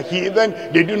 They are heathen.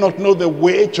 They do not know the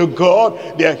way to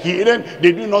God. They are heathen.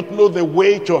 They do not know the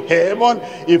way to heaven.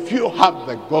 If you have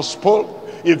the gospel,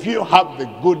 if you have the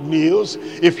good news,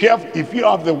 if you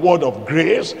have the word of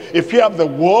grace, if you have the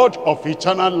word of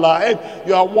eternal life,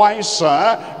 you are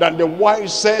wiser than the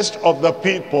wisest of the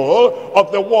people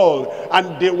of the world.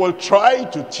 And they will try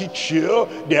to teach you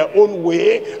their own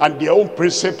way and their own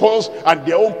principles and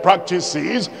their own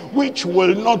practices, which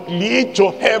will not lead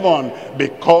to heaven,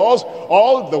 because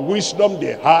all the wisdom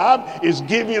they have is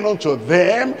given unto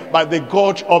them by the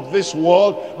god of this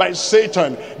world, by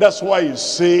Satan. That's why he's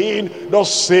saying,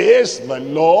 thus says the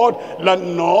Lord,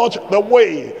 learn not the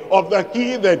way of the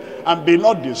heathen, and be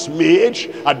not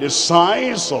dismayed at the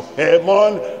signs of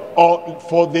heaven, or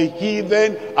for the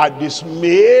heathen are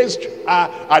dismayed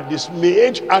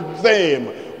at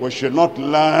them. We should not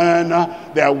learn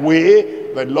their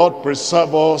way. The Lord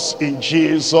preserve us in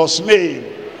Jesus' name.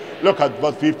 Look at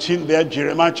verse 15 there,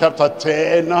 Jeremiah chapter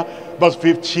 10, verse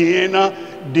 15.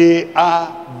 They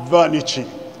are vanity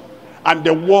and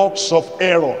the works of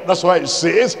error. That's why it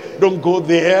says, don't go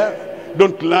there,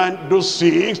 don't learn those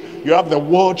things. You have the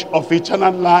word of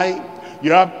eternal life,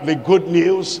 you have the good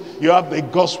news, you have the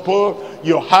gospel,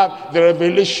 you have the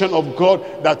revelation of God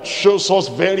that shows us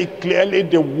very clearly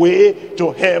the way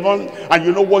to heaven. And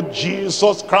you know what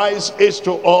Jesus Christ is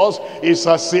to us? Is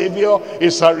our Savior,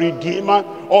 is our Redeemer.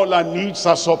 All our needs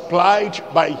are supplied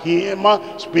by him,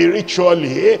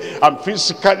 spiritually and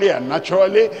physically and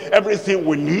naturally. Everything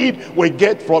we need we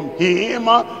get from him.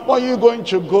 Or are you going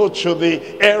to go to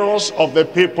the errors of the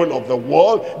people of the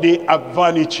world? They are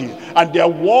vanity, and their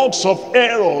works of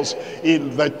errors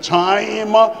in the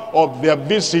time of their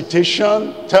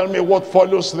visitation. Tell me what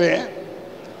follows there.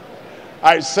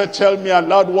 I said, tell me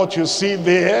aloud what you see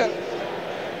there.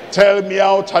 Tell me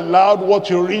out aloud what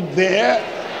you read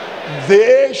there.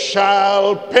 They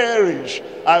shall perish.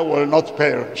 I will not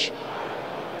perish.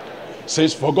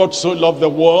 Says, for God so loved the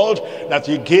world that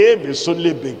he gave his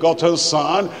only begotten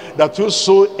Son, that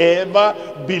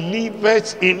whosoever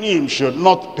believeth in him should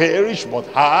not perish but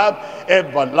have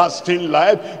everlasting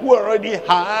life. We already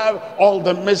have all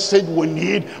the message we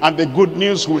need and the good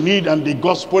news we need and the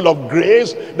gospel of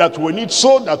grace that we need,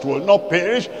 so that we'll not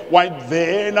perish. Why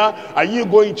then are you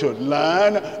going to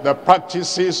learn the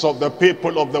practices of the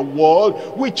people of the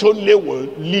world, which only will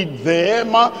lead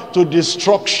them to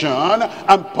destruction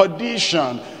and perdition?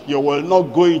 You will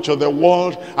not go into the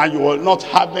world, and you will not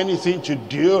have anything to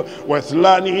do with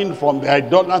learning from the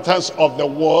idolaters of the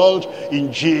world,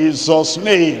 in Jesus'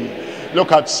 name.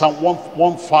 Look at Psalm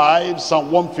 115,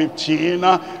 Psalm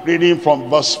 115, reading from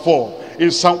verse 4. In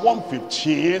Psalm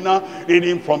 115,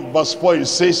 reading from verse 4, it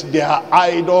says, their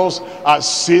idols are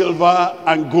silver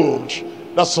and gold.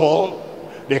 That's all.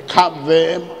 They carve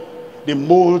them, they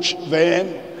mold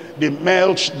them, they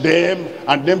melt them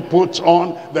and then put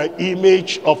on the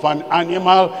image of an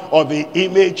animal or the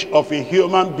image of a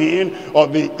human being or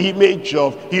the image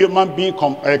of human being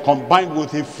combined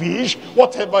with a fish.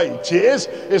 Whatever it is,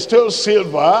 it's still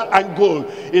silver and gold.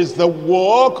 It's the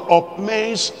work of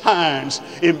men's hands.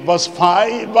 In verse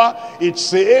 5, it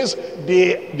says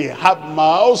they have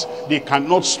mouths, they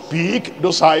cannot speak,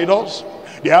 those idols.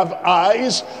 They have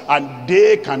eyes and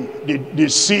they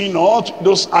see not,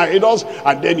 those idols.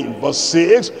 And then in verse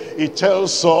 6 it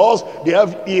tells us they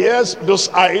have ears, those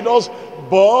idols,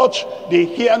 but they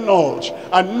hear not.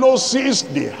 And noses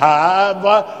they have,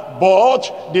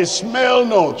 but they smell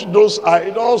not, those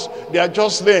idols. They are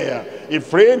just there.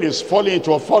 If rain is falling, it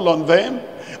will fall on them.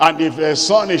 And if the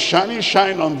sun is shining,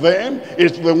 shine on them.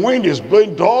 If the wind is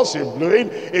blowing, dust is blowing,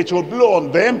 it will blow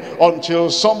on them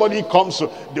until somebody comes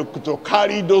to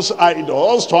carry those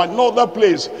idols to another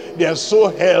place. They are so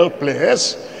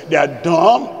helpless. They are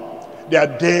dumb. They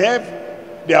are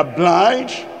deaf. They are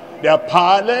blind. They are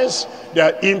powerless. They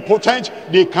are impotent.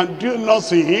 They can do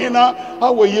nothing.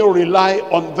 How will you rely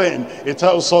on them? It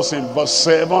tells us in verse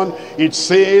 7. It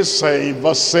says in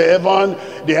verse 7,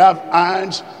 they have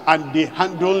hands and they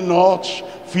handle not,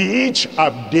 feet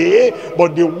have they,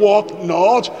 but they walk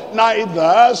not,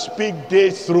 neither speak they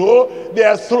through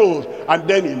their throat. And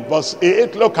then in verse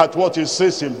 8, look at what it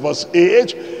says in verse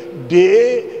 8.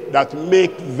 They that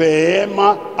make them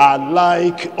are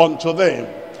like unto them.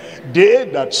 They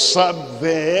that serve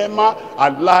them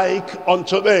are like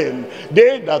unto them.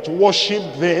 They that worship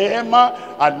them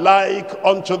are like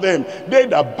unto them. They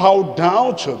that bow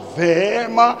down to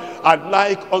them are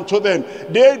like unto them.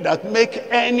 They that make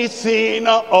anything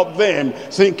of them,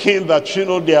 thinking that,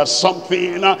 they are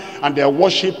something and they are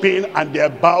worshiping and they are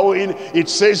bowing. It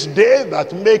says they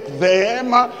that make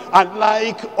them are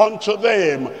like unto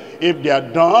them. If they are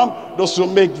dumb, those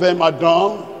who make them are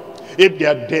dumb. If they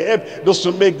are deaf, those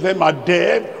who make them are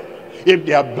deaf. If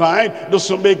they are blind, those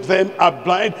who make them are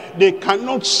blind. They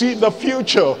cannot see the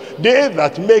future. They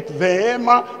that make them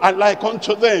are like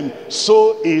unto them.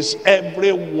 So is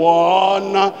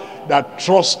everyone that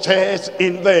trusteth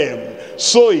in them.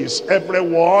 So is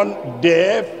everyone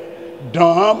deaf,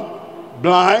 dumb,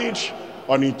 blind,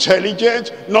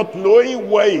 unintelligent, not knowing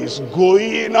where he's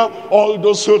going. All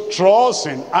those who trust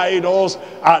in idols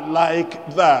are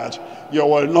like that. You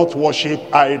will not worship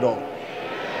idol.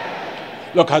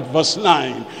 Look at verse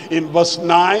 9. In verse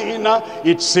 9,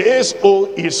 it says,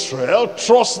 O Israel,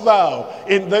 trust thou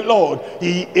in the Lord.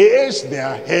 He is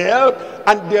their help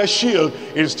and their shield.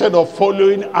 Instead of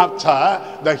following after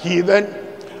the heathen,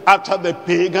 after the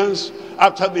pagans,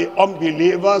 after the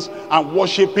unbelievers, and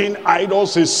worshiping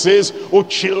idols, it says, O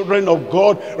children of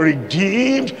God,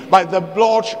 redeemed by the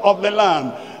blood of the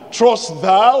Lamb. Trust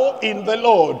thou in the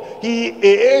Lord. He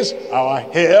is our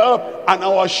help and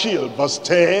our shield. Verse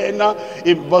 10.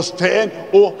 In verse 10,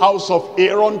 O house of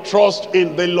Aaron, trust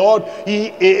in the Lord.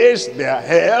 He is their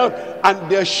help and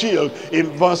their shield. In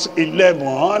verse 11,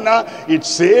 it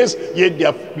says, ye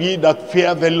that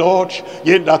fear the Lord,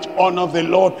 ye that honor the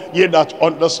Lord, ye that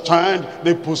understand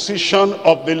the position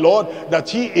of the Lord, that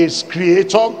he is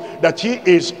creator, that he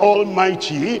is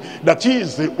almighty, that he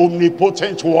is the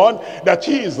omnipotent one, that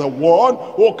he is the one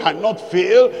who cannot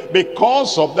fail.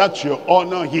 Because of that, you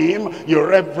honor him, you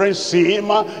reverence him,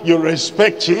 you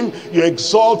respect him, you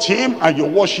exalt him, and you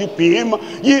worship him.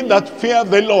 Ye that fear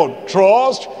the Lord,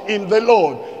 trust in the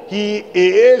Lord. He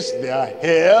is their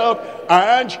help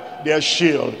and their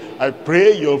shield. I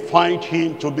pray you'll find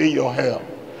him to be your help.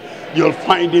 You'll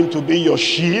find him to be your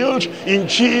shield in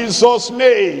Jesus'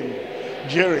 name.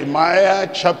 Jeremiah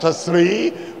chapter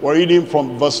 3, we're reading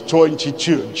from verse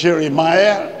 22.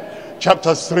 Jeremiah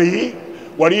chapter 3,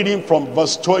 we're reading from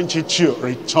verse 22.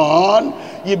 Return,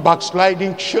 ye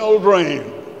backsliding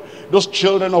children. Those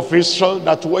children of Israel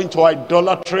that went to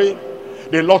idolatry,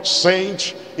 the Lord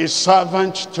sent a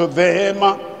servant to them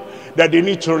that they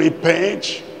need to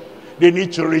repent, they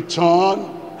need to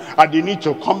return, and they need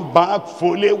to come back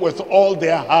fully with all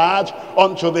their heart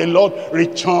unto the Lord.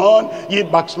 Return, ye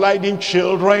backsliding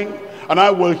children, and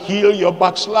I will heal your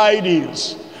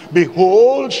backslidings.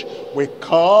 Behold, we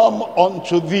come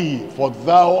unto thee, for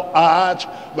thou art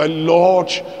the Lord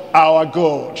our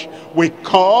God. We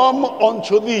come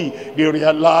unto thee. They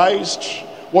realized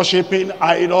worshiping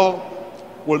idol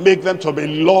will make them to be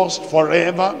lost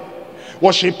forever.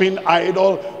 Worshiping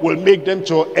idol will make them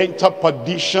to enter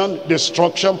perdition,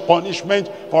 destruction, punishment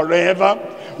forever.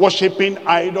 worshiping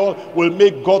idol will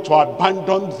make God to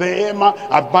abandon them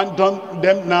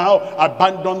now,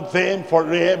 abandon them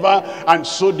forever. And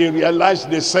so they realized,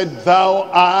 they said, thou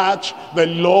art the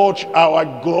Lord our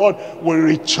God. We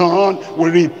return, we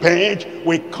repent,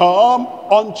 we come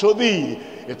unto thee.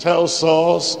 It tells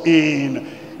us in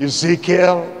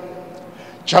Ezekiel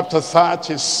chapter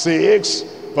 36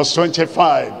 verse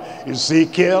 25.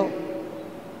 Ezekiel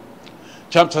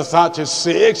chapter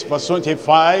 36 verse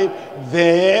 25.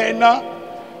 Then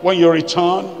when you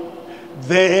return,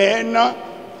 then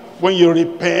when you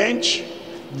repent,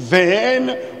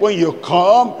 then when you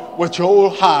come with your whole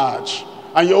heart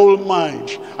and your whole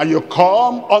mind, and you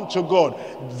come unto God,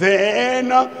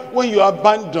 then when you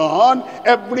abandon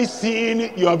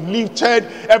everything you have lifted,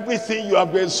 everything you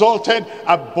have exalted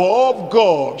above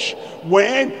God,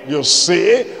 when you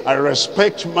say, I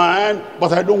respect man,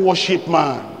 but I don't worship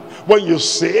man. When you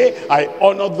say, I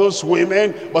honor those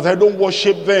women, but I don't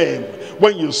worship them.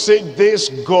 When you say, this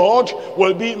God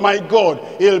will be my God,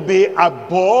 he'll be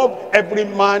above every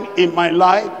man in my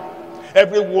life,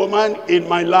 every woman in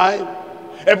my life,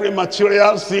 every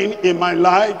material thing in my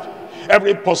life,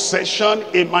 every possession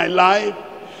in my life,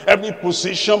 every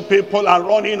position people are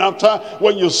running after.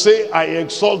 When you say, I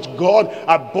exalt God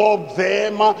above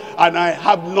them, and I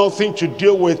have nothing to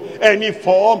do with any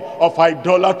form of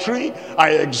idolatry,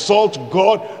 I exalt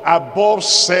God above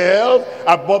self,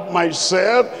 above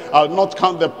myself. I'll not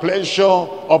count the pleasure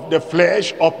of the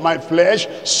flesh, of my flesh,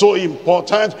 so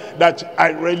important that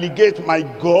I relegate my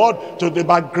God to the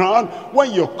background.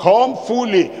 When you come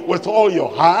fully with all your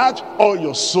heart, all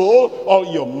your soul,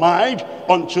 all your mind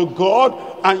unto God,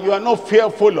 and you are not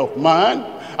fearful of man,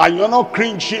 and you are not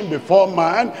cringing before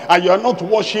man, and you are not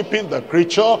worshiping the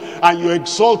creature, and you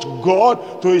exalt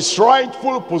God to his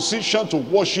rightful position to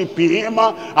worship him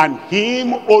and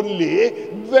him only,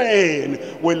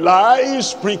 then will I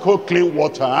sprinkle clean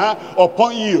water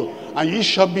upon you, and ye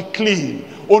shall be clean.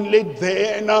 Only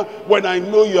then, when I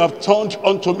know you have turned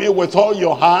unto me with all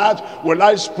your heart, will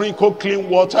I sprinkle clean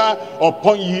water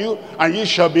upon you, and ye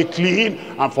shall be clean.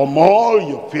 And from all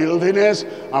your filthiness,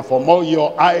 and from all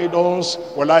your idols,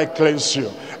 will I cleanse you.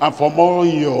 And from all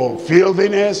your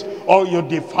filthiness, all your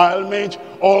defilement,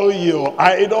 all your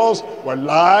idols, will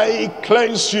I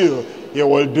cleanse you. He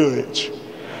will do it.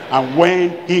 And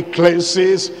when he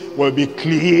cleanses, we'll be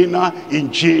clean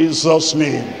in Jesus'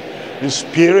 name. In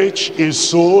spirit, in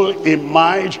soul, in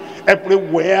mind,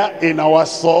 everywhere in our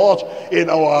thought, in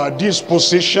our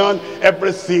disposition,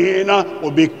 everything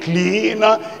will be clean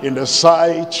in the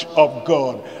sight of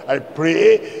God. I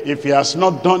pray if he has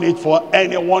not done it for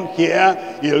anyone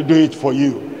here, he'll do it for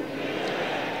you.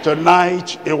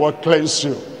 Tonight, he will cleanse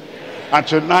you. And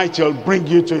tonight he'll bring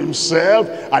you to himself,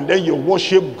 and then you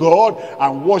worship God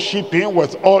and worship him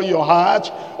with all your heart,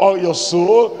 all your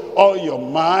soul, all your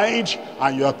mind,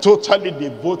 and you are totally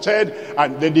devoted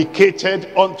and dedicated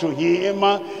unto him.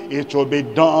 It will be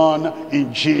done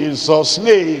in Jesus'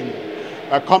 name.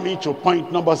 We're coming to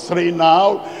point number 3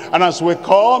 now, and as we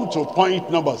come to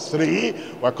point number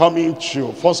 3, we're coming to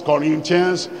 1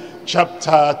 Corinthians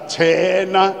chapter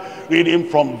 10, reading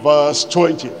from verse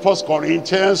 20. 1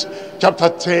 Corinthians chapter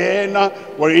 10,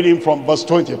 we're reading from verse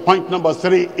 20. Point number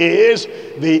 3 is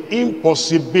the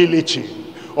impossibility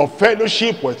of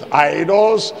fellowship with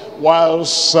idols while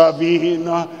serving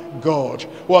God.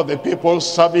 Who are the people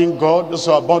serving God? Those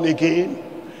who are born again,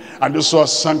 and those who are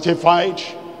sanctified,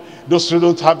 those who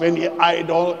don't have any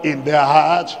idol in their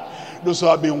heart, those who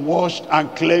have been washed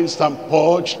and cleansed and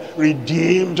purged,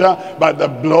 redeemed by the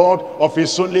blood of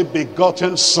his only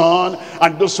begotten Son,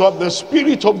 and those who have the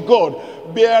Spirit of God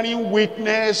bearing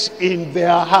witness in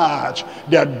their heart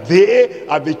that they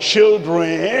are the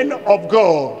children of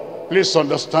God. Please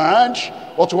understand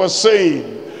what we're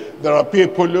saying. There are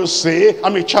people who say,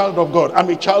 I'm a child of God, I'm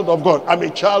a child of God, I'm a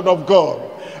child of God.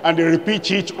 And they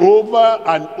repeat it over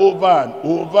and over and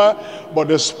over, but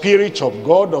the Spirit of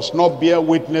God does not bear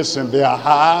witness in their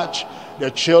heart. They're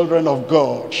children of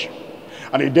God.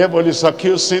 And the devil is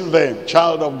accusing them,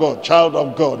 child of God, child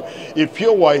of God. If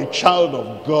you were a child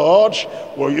of God,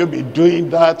 will you be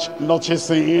doing that naughty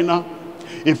thing?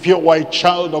 If you were a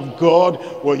child of God,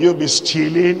 will you be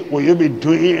stealing? Will you be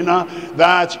doing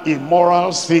that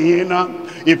immoral thing?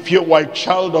 If you were a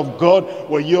child of God,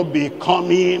 will you be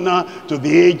coming to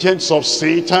the agents of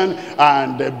Satan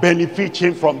and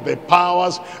benefiting from the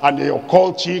powers and the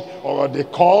occultic or the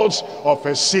cults of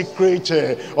a secret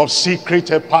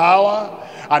power?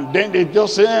 And then they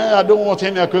just say, I don't want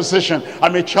any accusation.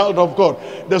 I'm a child of God.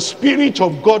 The Spirit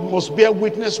of God must bear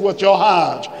witness with your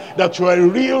heart that you are a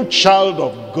real child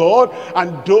of God,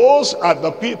 and those are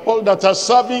the people that are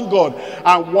serving God.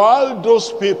 And while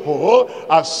those people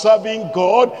are serving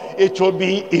God, it will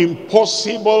be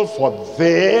impossible for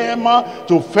them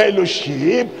to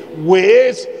fellowship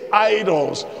with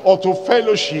idols, or to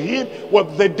fellowship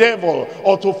with the devil,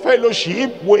 or to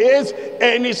fellowship with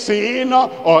any sin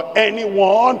or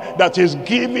anyone that is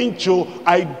given to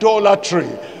idolatry.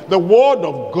 The word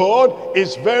of God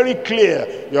is very clear.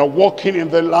 You're walking in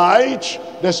the light,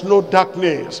 there's no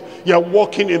darkness. You're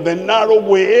walking in the narrow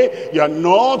way, you're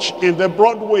not in the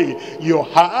broad way. You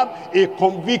have a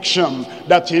conviction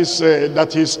that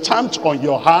is stamped on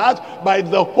your heart by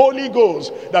the Holy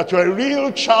Ghost, that you're a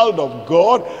real child of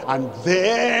God, and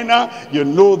then you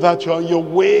know that you're on your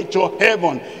way to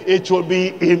heaven. It will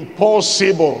be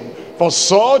impossible for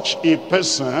such a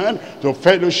person to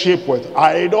fellowship with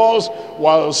idols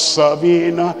while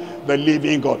serving the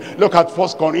living God. Look at 1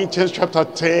 Corinthians chapter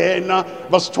 10,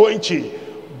 verse 20.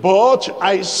 But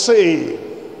I say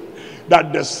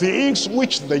that the things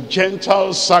which the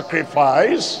Gentiles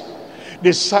sacrifice,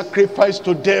 they sacrifice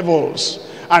to devils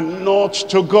and not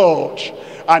to God.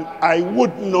 And I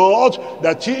would not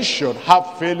that ye should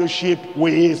have fellowship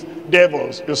with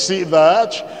devils. You see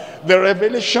that? The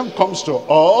revelation comes to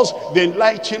us, the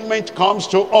enlightenment comes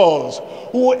to us.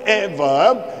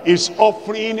 Whoever is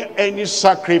offering any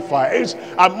sacrifice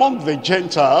among the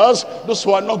Gentiles, those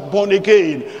who are not born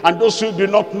again, and those who do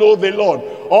not know the Lord,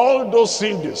 all those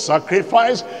things they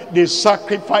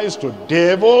sacrifice to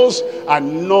devils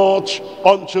and not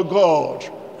unto God.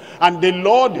 And the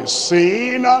Lord is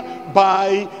saying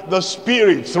by the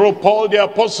Spirit through Paul the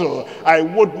Apostle, I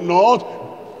would not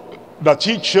that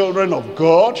ye children of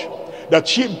God,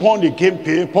 that ye born again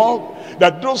people,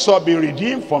 that those who have been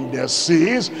redeemed from their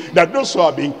sins, that those who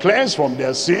have been cleansed from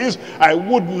their sins, I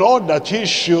would not that ye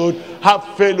should have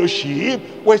fellowship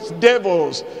with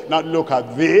devils. Now look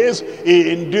at this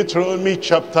in Deuteronomy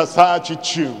chapter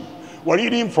 32. We're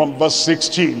reading from verse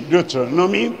 16.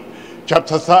 Deuteronomy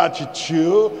chapter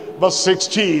 32, verse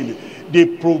 16. They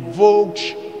provoked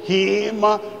him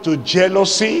to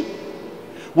jealousy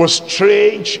with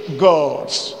strange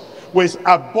gods, with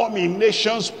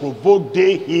abominations provoked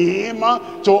they him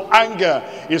to anger.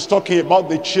 He's talking about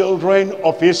the children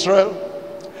of Israel,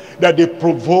 that they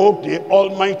provoked the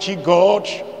Almighty God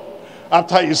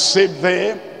after he saved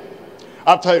them,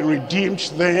 after he redeemed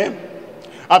them,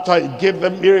 after he gave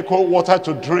them miracle water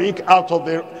to drink out of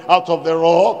the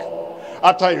rock,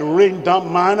 after he rained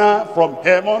down manna from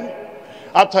heaven,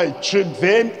 after he took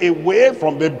them away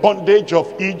from the bondage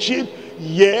of Egypt.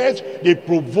 Yet they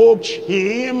provoked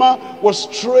him with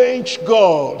strange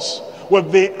gods,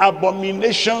 with the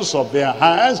abominations of their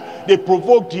hands. They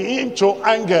provoked him to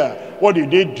anger. What did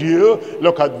they do?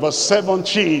 Look at verse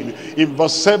 17. In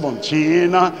verse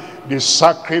 17, they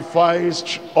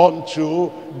sacrificed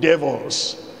unto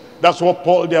devils. That's what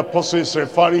Paul the Apostle is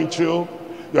referring to.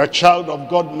 You're a child of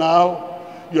God now.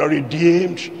 You're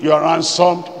redeemed. You're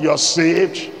ransomed. You're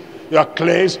saved. You are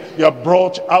cleansed, you are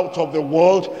brought out of the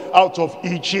world, out of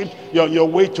Egypt, you're on your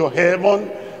way to heaven.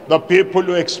 The people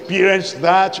who experienced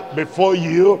that before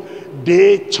you,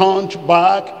 they turned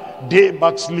back, they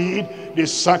backslid, they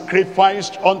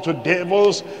sacrificed unto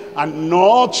devils and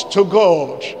not to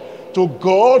gods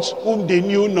whom they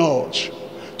knew not,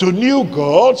 to new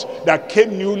gods that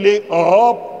came newly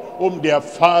up, whom their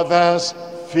fathers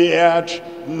feared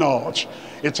not.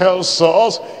 It tells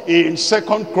us in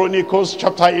 2 Chronicles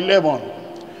chapter 11.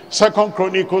 2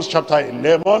 Chronicles chapter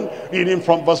 11, reading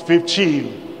from verse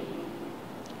 15.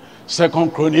 2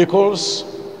 Chronicles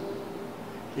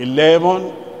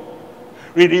 11,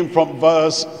 reading from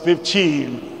verse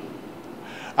 15.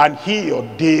 And he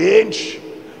ordained,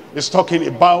 he's talking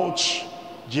about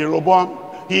Jeroboam,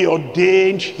 he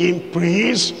ordained him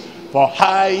priests for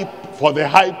the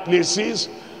high places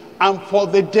and for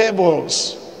the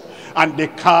devils, and the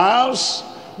calves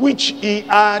which he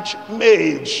had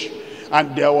made.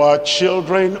 And there were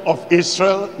children of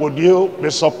Israel, would you be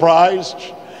surprised,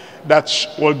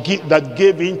 that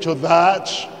gave into that.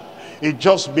 He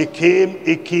just became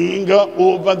a king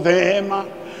over them,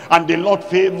 and the Lord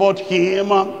favored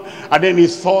him. And then he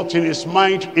thought in his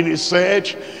mind, in his head,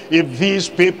 if these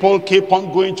people keep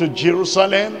on going to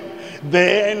Jerusalem,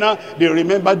 then they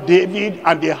remember David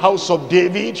and the house of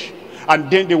David,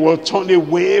 and then they will turn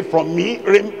away from me,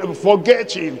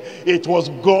 forgetting it was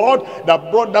God that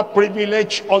brought that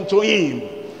privilege unto him.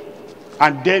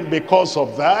 And then because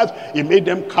of that, he made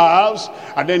them calves.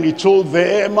 And then he told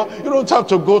them, you don't have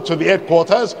to go to the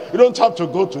headquarters. You don't have to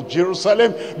go to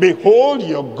Jerusalem. Behold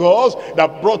your gods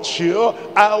that brought you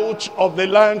out of the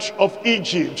land of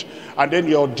Egypt. And then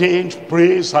he ordained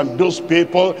praise, and those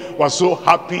people were so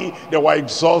happy. They were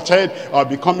exalted,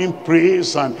 becoming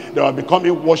praise, and they were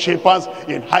becoming worshipers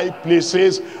in high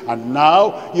places. And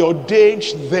now he ordained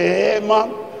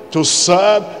them to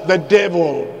serve the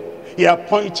devil. He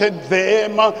appointed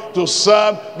them to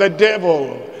serve the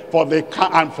devil for the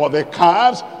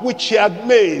calves which he had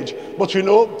made. But you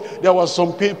know, there were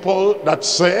some people that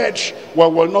said, we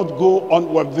will not go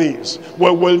on with this.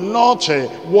 We will not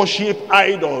worship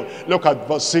idol. Look at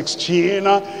verse 16.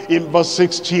 In verse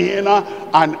 16,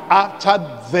 and after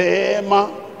them,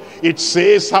 it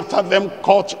says, after them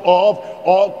cut off,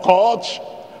 or cut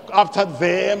after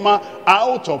them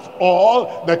out of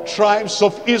all the tribes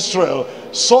of Israel,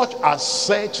 such as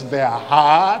set their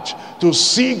heart to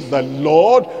seek the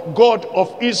Lord God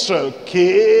of Israel,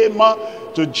 came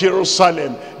to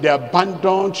Jerusalem. They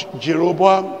abandoned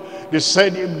Jeroboam. They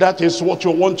said, if that is what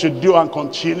you want to do and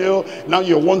continue, now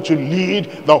you want to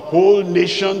lead the whole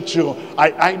nation to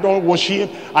idol worship,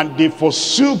 and they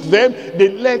forsook them. They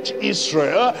left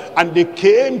Israel and they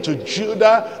came to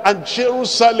Judah and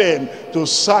Jerusalem to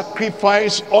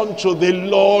sacrifice unto the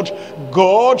Lord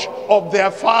God of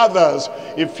their fathers.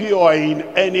 If you are in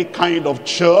any kind of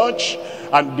church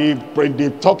and they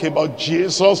talk about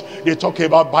Jesus, they talk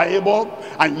about Bible,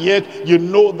 and yet you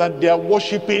know that they are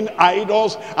worshiping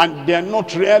idols and they are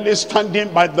not really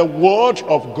standing by the word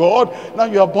of God. Now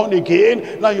you are born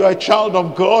again, now you are a child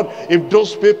of God. If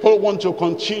those people want to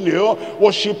continue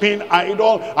worshiping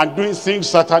idol and doing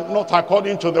things that are not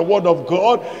according to the word of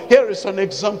God, here is an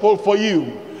example for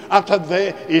you. After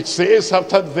them, it says,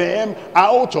 after them,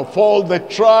 out of all the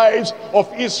tribes of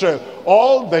Israel,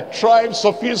 all the tribes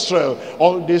of Israel,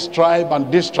 all this tribe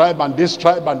and this tribe and this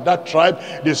tribe and that tribe,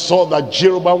 they saw that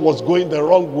Jeroboam was going the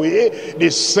wrong way. They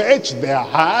set their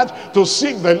heart to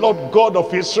seek the Lord God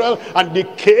of Israel, and they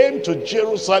came to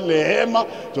Jerusalem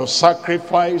to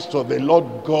sacrifice to the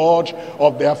Lord God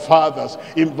of their fathers.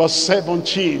 In verse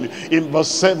 17,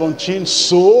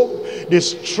 so they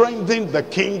strengthened the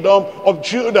kingdom of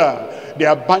Judah. They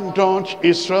abandoned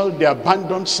Israel, they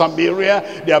abandoned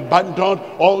Samaria, they abandoned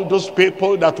all those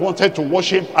people that wanted to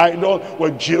worship idol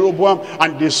with Jeroboam,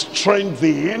 and they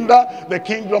strengthened the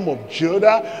kingdom of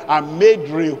Judah and made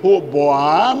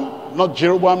Rehoboam, not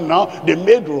Jeroboam now, they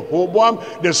made Rehoboam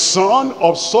the son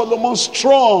of Solomon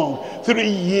strong. 3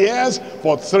 years,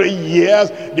 for 3 years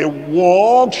they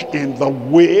walked in the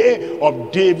way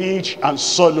of David and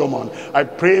Solomon. I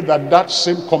pray that that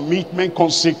same commitment,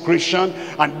 consecration,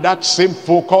 and that same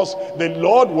focus the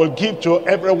Lord will give to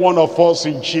every one of us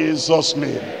in Jesus'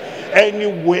 name.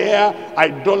 Anywhere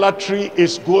idolatry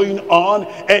is going on,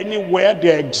 anywhere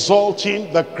they're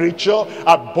exalting the creature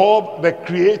above the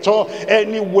creator,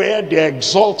 anywhere they're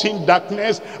exalting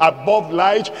darkness above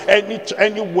light,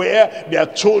 anywhere they're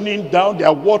toning down,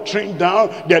 they're watering down,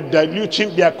 they're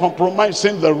diluting, they're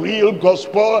compromising the real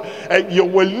gospel, and you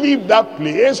will leave that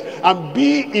place and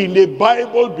be in a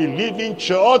Bible-believing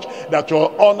church that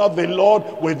will honor the Lord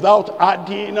without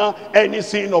adding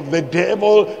anything of the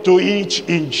devil to it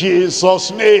in Jesus'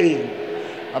 name.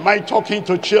 Am I talking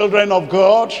to children of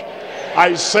God?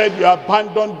 I said you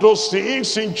abandon those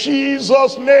things in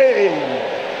Jesus' name.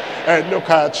 Look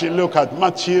at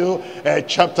Matthew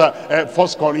chapter 1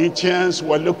 Corinthians.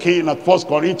 We're looking at 1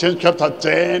 Corinthians chapter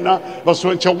 10 verse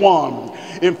 21.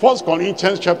 In 1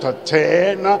 Corinthians chapter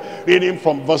 10, reading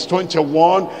from verse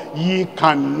 21, ye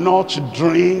cannot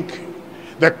drink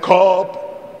the cup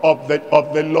of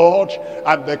the Lord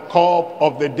and the cup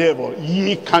of the devil.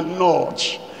 Ye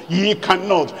cannot. You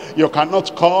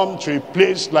cannot come to a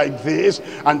place like this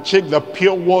and take the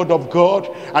pure word of God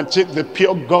and take the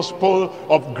pure gospel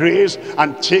of grace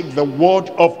and take the word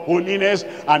of holiness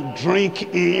and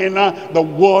drink in the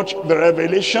word, the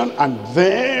revelation, and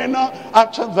then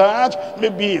after that,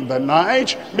 maybe in the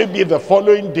night, maybe the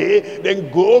following day,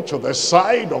 then go to the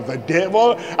side of the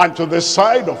devil and to the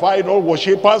side of idol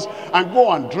worshippers and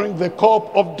go and drink the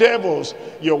cup of devils.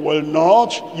 You will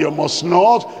not, you must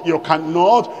not, you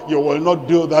cannot, you will not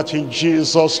do that in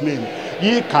Jesus' name.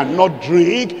 Ye cannot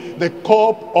drink the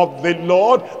cup of the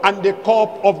Lord and the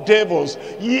cup of devils.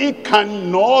 Ye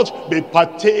cannot be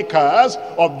partakers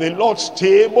of the Lord's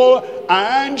table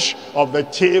and of the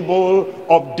table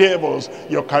of devils.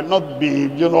 You cannot be,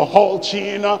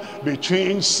 halting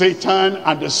between Satan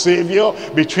and the Savior,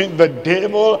 between the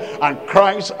devil and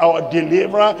Christ our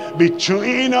deliverer,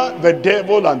 between the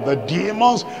devil and the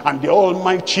demons and the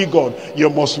Almighty God. You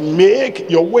must make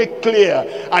your way clear,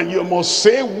 and you must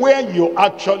say where you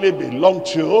actually belong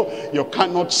to. You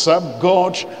cannot serve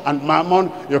God and mammon.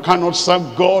 You cannot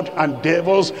serve God and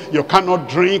devils. You cannot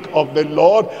drink of the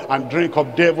Lord and drink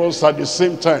of devils at the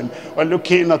same time. We're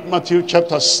looking at Matthew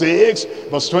chapter 6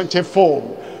 verse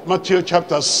 24. Matthew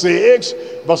chapter 6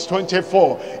 verse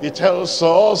 24. It tells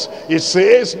us, it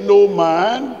says, no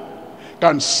man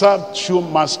can serve two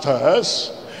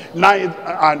masters, neither,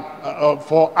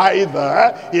 for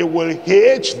either he will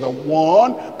hate the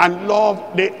one and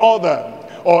love the other,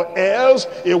 or else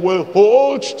he will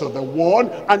hold to the one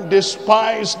and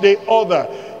despise the other.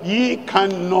 Ye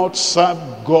cannot serve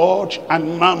God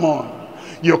and mammon.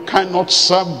 You cannot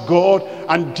serve God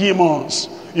and demons.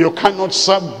 You cannot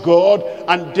serve God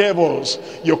and devils.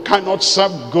 You cannot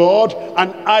serve God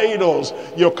and idols.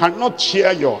 You cannot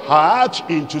tear your heart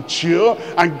into two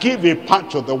and give a part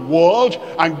to the world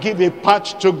and give a part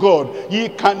to God. Ye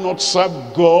cannot serve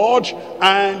God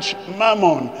and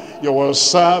mammon. You will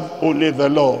serve only the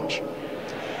Lord.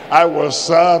 I will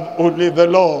serve only the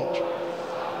Lord.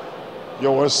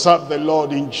 You will serve the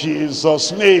Lord in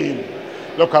Jesus' name.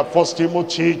 Look at 1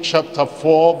 Timothy chapter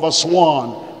 4 verse 1.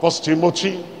 1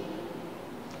 Timothy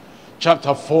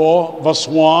chapter 4 verse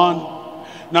 1.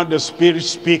 Now the Spirit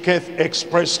speaketh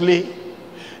expressly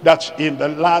that in the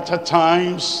latter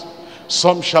times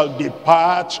some shall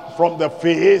depart from the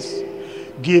faith,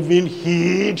 giving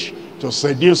heed to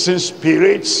seducing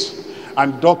spirits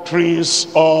and doctrines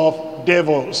of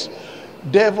devils.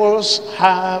 Devils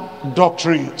have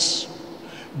doctrines.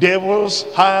 Devils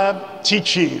have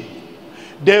teaching.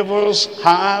 Devils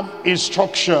have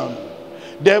instruction.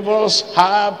 Devils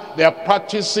have their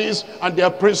practices and their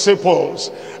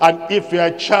principles. And if you're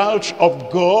a child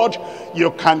of God,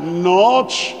 you cannot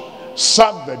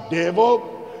serve the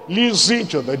devil, listen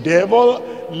to the devil,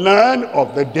 learn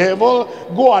of the devil,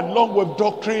 go along with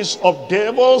doctrines of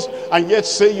devils, and yet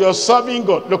say you're serving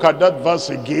God. Look at that verse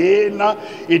again.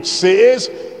 It says,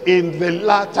 in the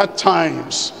latter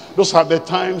times. Those are the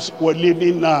times we're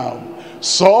living now.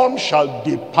 Some shall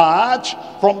depart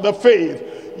from the faith.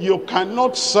 You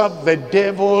cannot serve the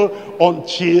devil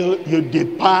until you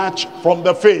depart from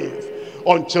the faith,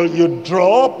 until you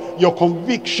drop your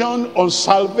conviction on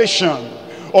salvation,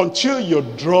 until you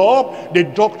drop the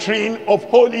doctrine of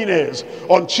holiness,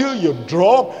 until you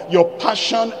drop your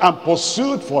passion and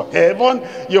pursuit for heaven.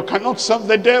 You cannot serve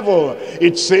the devil.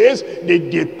 It says they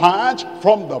depart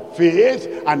from the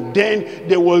faith, and then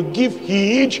they will give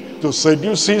heed to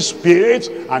seducing spirits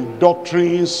and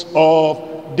doctrines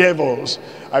of devils.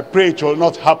 I pray it will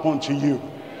not happen to you.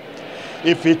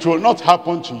 If it will not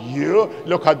happen to you,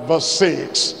 look at verse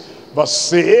 6. Verse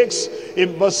 6,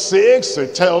 in verse 6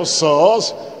 it tells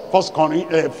us,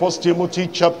 1 Timothy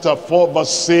chapter 4 verse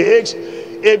 6,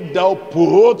 if thou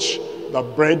put the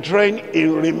brethren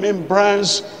in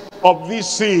remembrance of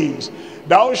these things,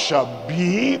 thou shalt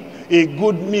be a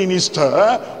good minister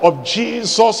of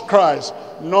Jesus Christ,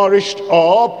 nourished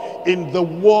up in the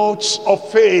words of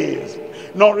faith.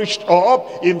 Nourished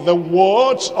up in the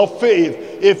words of faith.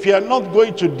 If you are not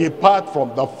going to depart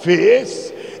from the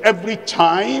faith, every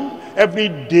time, every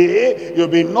day, you'll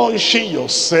be nourishing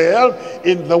yourself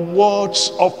in the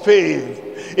words of faith.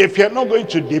 If you're not going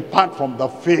to depart from the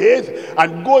faith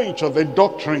and go into the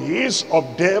doctrines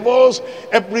of devils,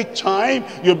 every time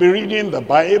you'll be reading the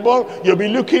Bible, you'll be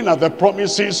looking at the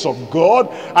promises of God,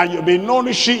 and you'll be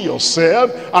nourishing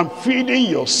yourself and feeding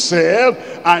yourself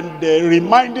and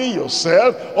reminding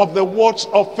yourself of the words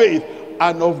of faith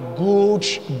and of good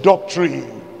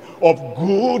doctrine. Of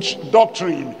good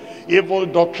doctrine. Evil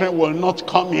doctrine will not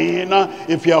come in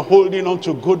if you're holding on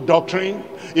to good doctrine,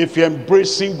 if you're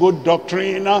embracing good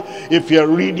doctrine, if you're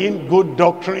reading good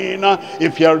doctrine,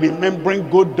 if you're remembering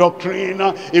good doctrine,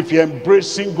 if you're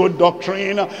embracing good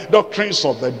doctrine. Doctrines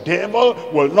of the devil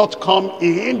will not come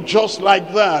in just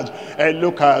like that. And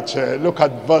look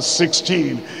at verse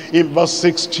 16. In verse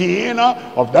 16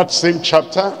 of that same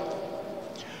chapter,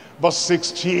 verse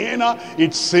 16,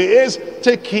 it says,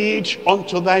 take heed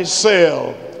unto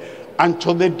thyself and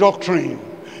to the doctrine.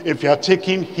 If you are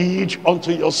taking heed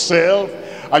unto yourself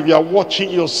and you are watching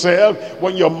yourself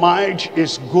when your mind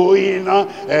is going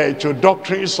to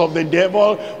doctrines of the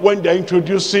devil, when they're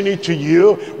introducing it to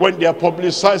you, when they're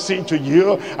publicizing to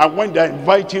you, and when they're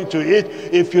inviting to it.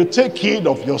 If you take heed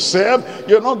of yourself,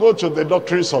 you'll not go to the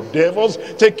doctrines of devils.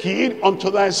 Take heed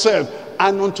unto thyself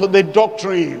and unto the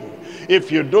doctrine. If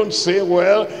you don't say,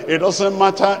 well, it doesn't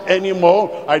matter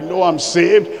anymore. I know I'm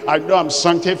saved. I know I'm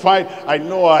sanctified. I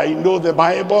know the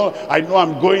Bible. I know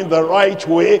I'm going the right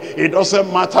way. It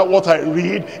doesn't matter what I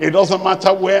read. It doesn't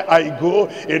matter where I go.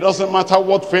 It doesn't matter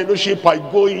what fellowship I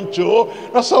go into.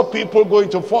 That's how people go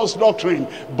into false doctrine.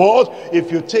 But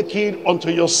if you take it unto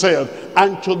yourself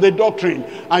and to the doctrine,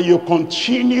 and you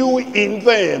continue in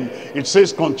them, it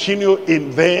says continue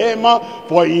in them,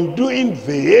 for in doing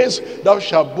this thou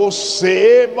shalt both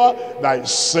save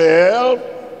thyself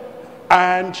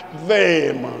and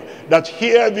them that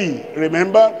hear thee.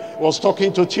 Remember, he was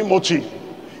talking to Timothy.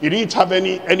 He didn't have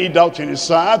any doubt in his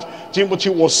heart.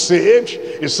 Timothy was saved.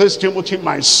 It says, Timothy,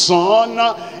 my son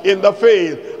in the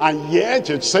faith. And yet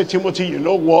it said, Timothy, you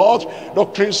know what?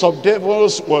 Doctrines of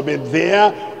devils will be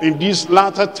there in these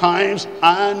latter times.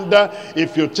 And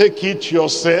if you take it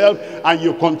yourself and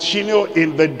you continue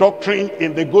in the doctrine,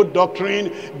 in the good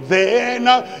doctrine, then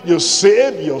you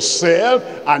save yourself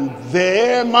and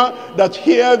them that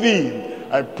hear thee.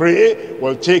 I pray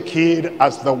we'll take heed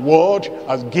as the word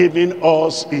has given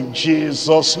us in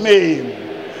Jesus' name.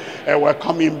 And we're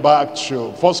coming back to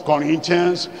 1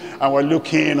 Corinthians, and we're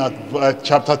looking at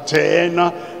chapter 10,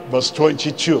 verse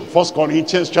 22. 1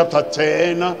 Corinthians chapter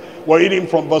 10, we're reading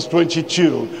from verse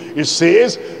 22. It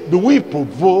says, do we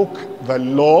provoke the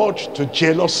Lord to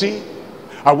jealousy?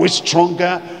 Are we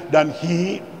stronger than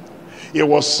he? He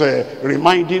was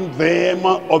reminding them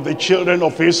of the children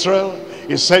of Israel.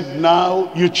 He said,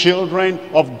 now you children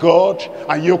of God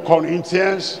and you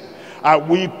Corinthians, are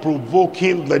we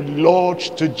provoking the Lord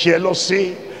to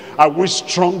jealousy? Are we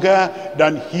stronger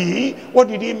than he? What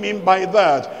did he mean by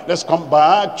that? Let's come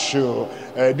back to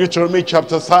Deuteronomy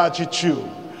chapter 32.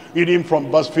 Reading from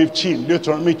verse 15.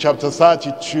 Deuteronomy chapter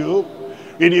 32.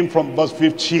 Reading from verse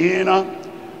 15.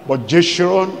 But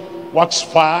Jeshurun waxed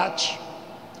fat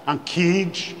and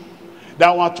kid.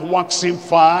 Thou art waxing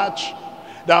fat.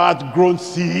 Thou art grown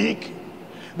thick,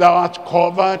 thou art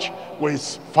covered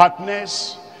with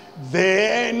fatness.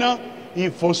 Then he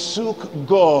forsook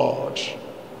God.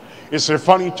 It's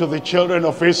referring to the children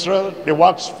of Israel. They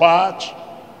waxed fat,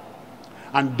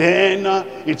 and then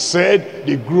it said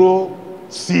they grew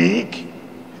thick,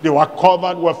 they were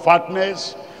covered with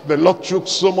fatness. The Lord took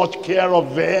so much care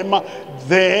of them.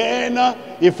 Then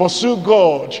he forsook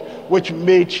God, which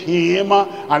made him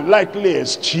and likely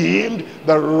esteemed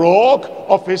the rock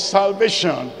of his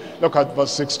salvation. Look at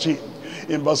verse 16.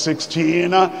 In verse 16,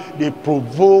 they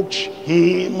provoked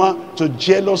him to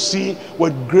jealousy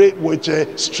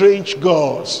with strange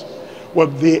gods.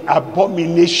 With the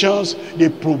abominations, they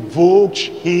provoked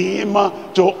him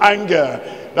to anger.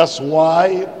 That's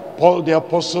why Paul the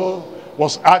apostle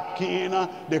was asking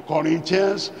the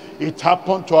Corinthians. It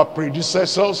happened to our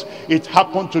predecessors. It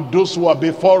happened to those who are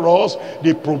before us.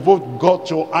 They provoked God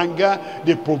to anger.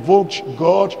 They provoked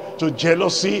God to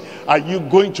jealousy. Are you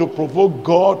going to provoke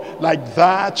God like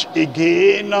that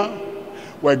again?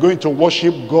 We're going to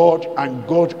worship God and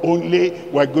God only.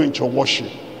 We're going to worship.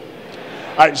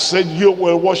 I said you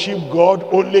will worship God,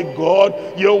 only God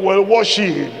you will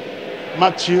worship.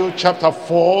 Matthew chapter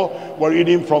 4, we're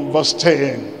reading from verse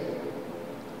 10.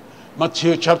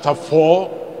 Matthew chapter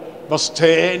 4, verse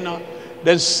 10,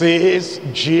 then says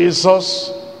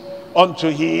Jesus unto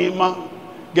him,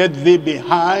 get thee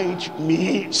behind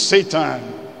me, Satan.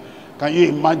 Can you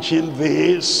imagine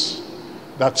this?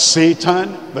 That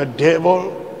Satan, the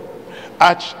devil,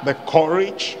 had the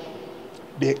courage,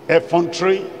 the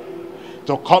effrontery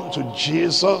to come to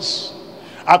Jesus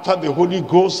after the Holy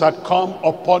Ghost had come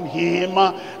upon him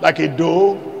like a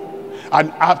dove, and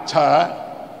after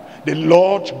the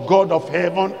Lord God of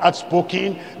heaven had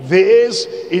spoken, this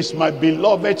is my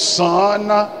beloved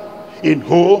Son, in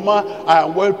whom I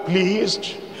am well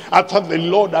pleased. After the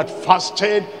Lord had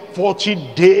fasted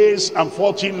 40 days and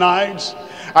 40 nights,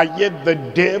 and yet the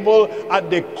devil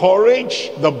had the courage,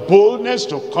 the boldness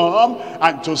to come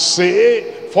and to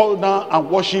say, fall down and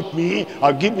worship me,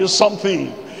 I'll give you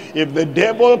something. If the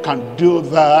devil can do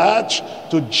that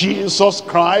to Jesus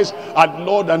Christ, our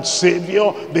Lord and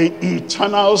Savior, the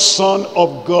eternal Son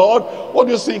of God, what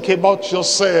do you think about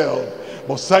yourself?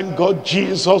 But thank God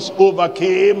Jesus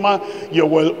overcame, you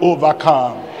will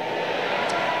overcome.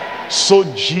 So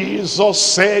Jesus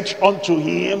said unto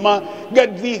him,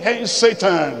 get thee hence,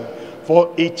 Satan,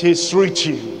 for it is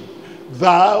written,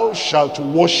 Thou shalt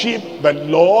worship the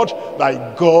Lord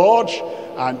thy God,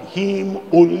 and him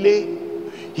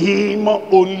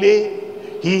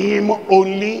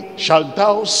only shalt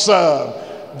thou serve.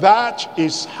 That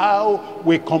is how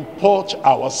we comport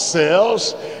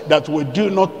ourselves, that we do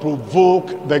not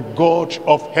provoke the God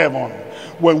of heaven.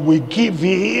 When we give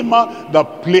him the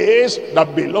place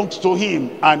that belongs to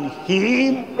him, and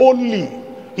him only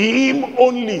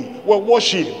we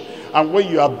worship. And when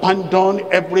you abandon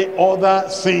every other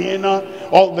thing,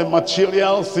 all the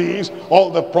material things,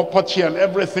 all the property and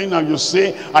everything, and you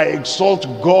say, I exalt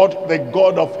God, the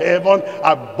God of heaven,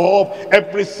 above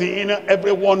everything,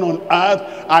 everyone on earth,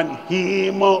 and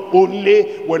him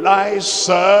only will I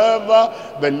serve,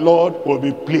 the Lord will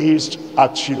be pleased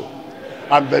at you.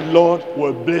 And the Lord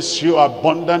will bless you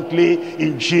abundantly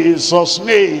in Jesus'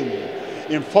 name.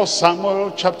 In 1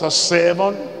 Samuel chapter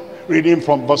 7, reading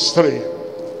from verse 3.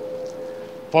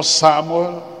 1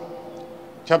 Samuel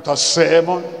chapter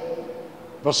 7,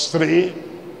 verse 3.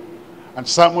 And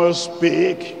Samuel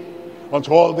spake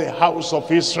unto all the house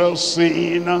of Israel,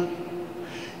 saying,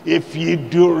 if ye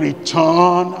do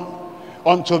return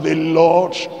unto the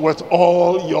Lord with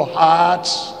all your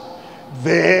hearts,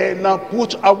 then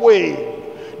put away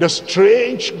the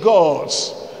strange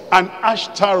gods and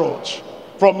Ashtaroth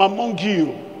from among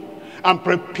you, and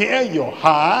prepare your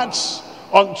hearts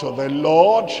unto the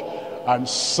Lord, and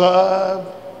serve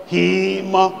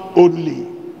him only,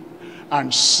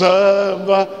 and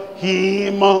serve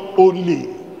him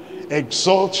only.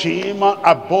 Exalt him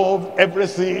above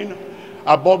everything,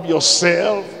 above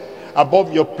yourself,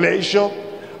 above your pleasure,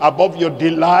 above your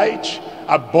delight,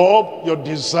 above your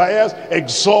desires.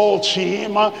 Exalt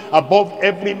him above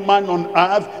every man on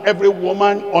earth, every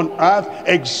woman on earth.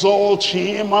 Exalt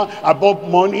him above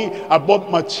money, above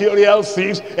material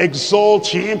things. Exalt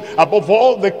him above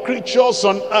all the creatures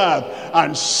on earth,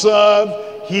 and serve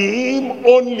him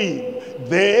only.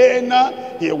 Then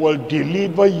he will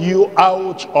deliver you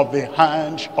out of the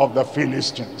hand of the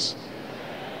Philistines.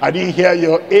 I didn't hear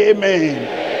your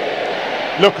amen.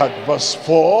 Look at verse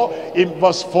 4. In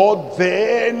verse 4,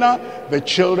 then the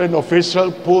children of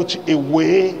Israel put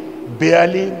away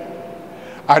Baalim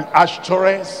and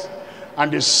Ashtoreth,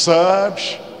 and they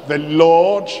served the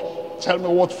Lord. Tell me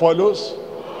what follows.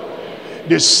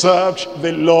 They served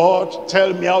the Lord.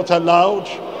 Tell me out aloud.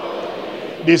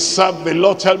 They served the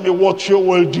Lord. Tell me what you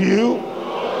will do.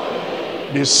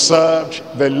 They served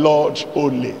the Lord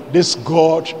only. This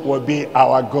God will be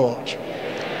our God.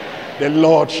 The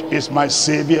Lord is my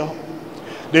Savior.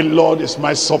 The Lord is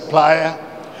my supplier.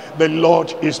 The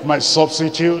Lord is my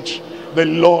substitute. The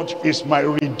Lord is my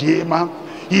Redeemer.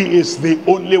 He is the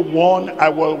only one I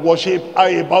will worship. How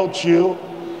about you?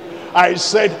 I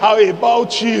said, how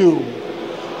about you?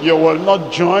 You will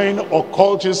not join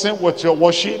occultism with your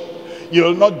worship. You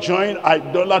will not join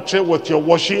idolatry with your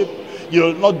worship. You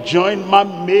will not join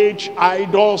man-made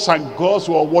idols and gods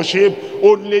who are worship.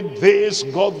 Only this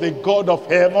God, the God of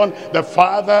heaven, the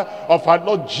Father of our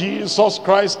Lord Jesus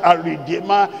Christ, our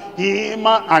Redeemer, him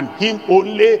and him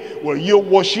only will you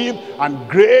worship, and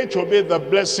great will be the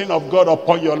blessing of God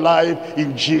upon your life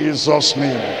in Jesus'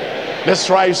 name.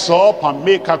 Let's rise up and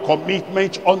make a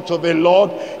commitment unto the Lord.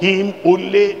 Him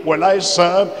only will I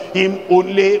serve. Him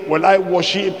only will I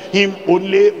worship. Him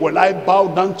only will I bow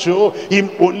down to.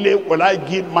 Him only will I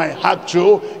give my heart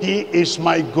to. He is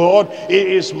my God.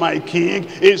 He is my King.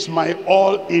 He is my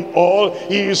all in all.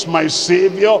 He is my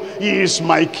Savior. He is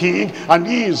my King. And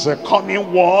he is the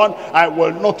coming one. I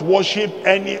will not worship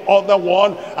any other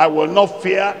one. I will not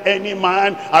fear any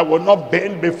man. I will not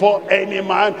bend before any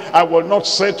man. I will not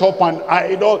set up an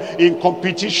idol in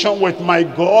competition with my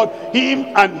God. Him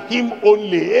and him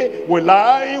only will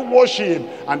I worship,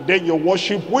 and then your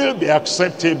worship will be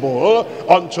acceptable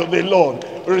unto the Lord.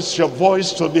 Raise your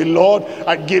voice to the Lord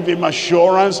and give him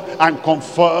assurance and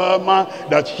confirm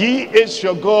that he is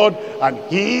your God, and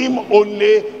him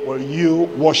only will you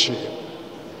worship.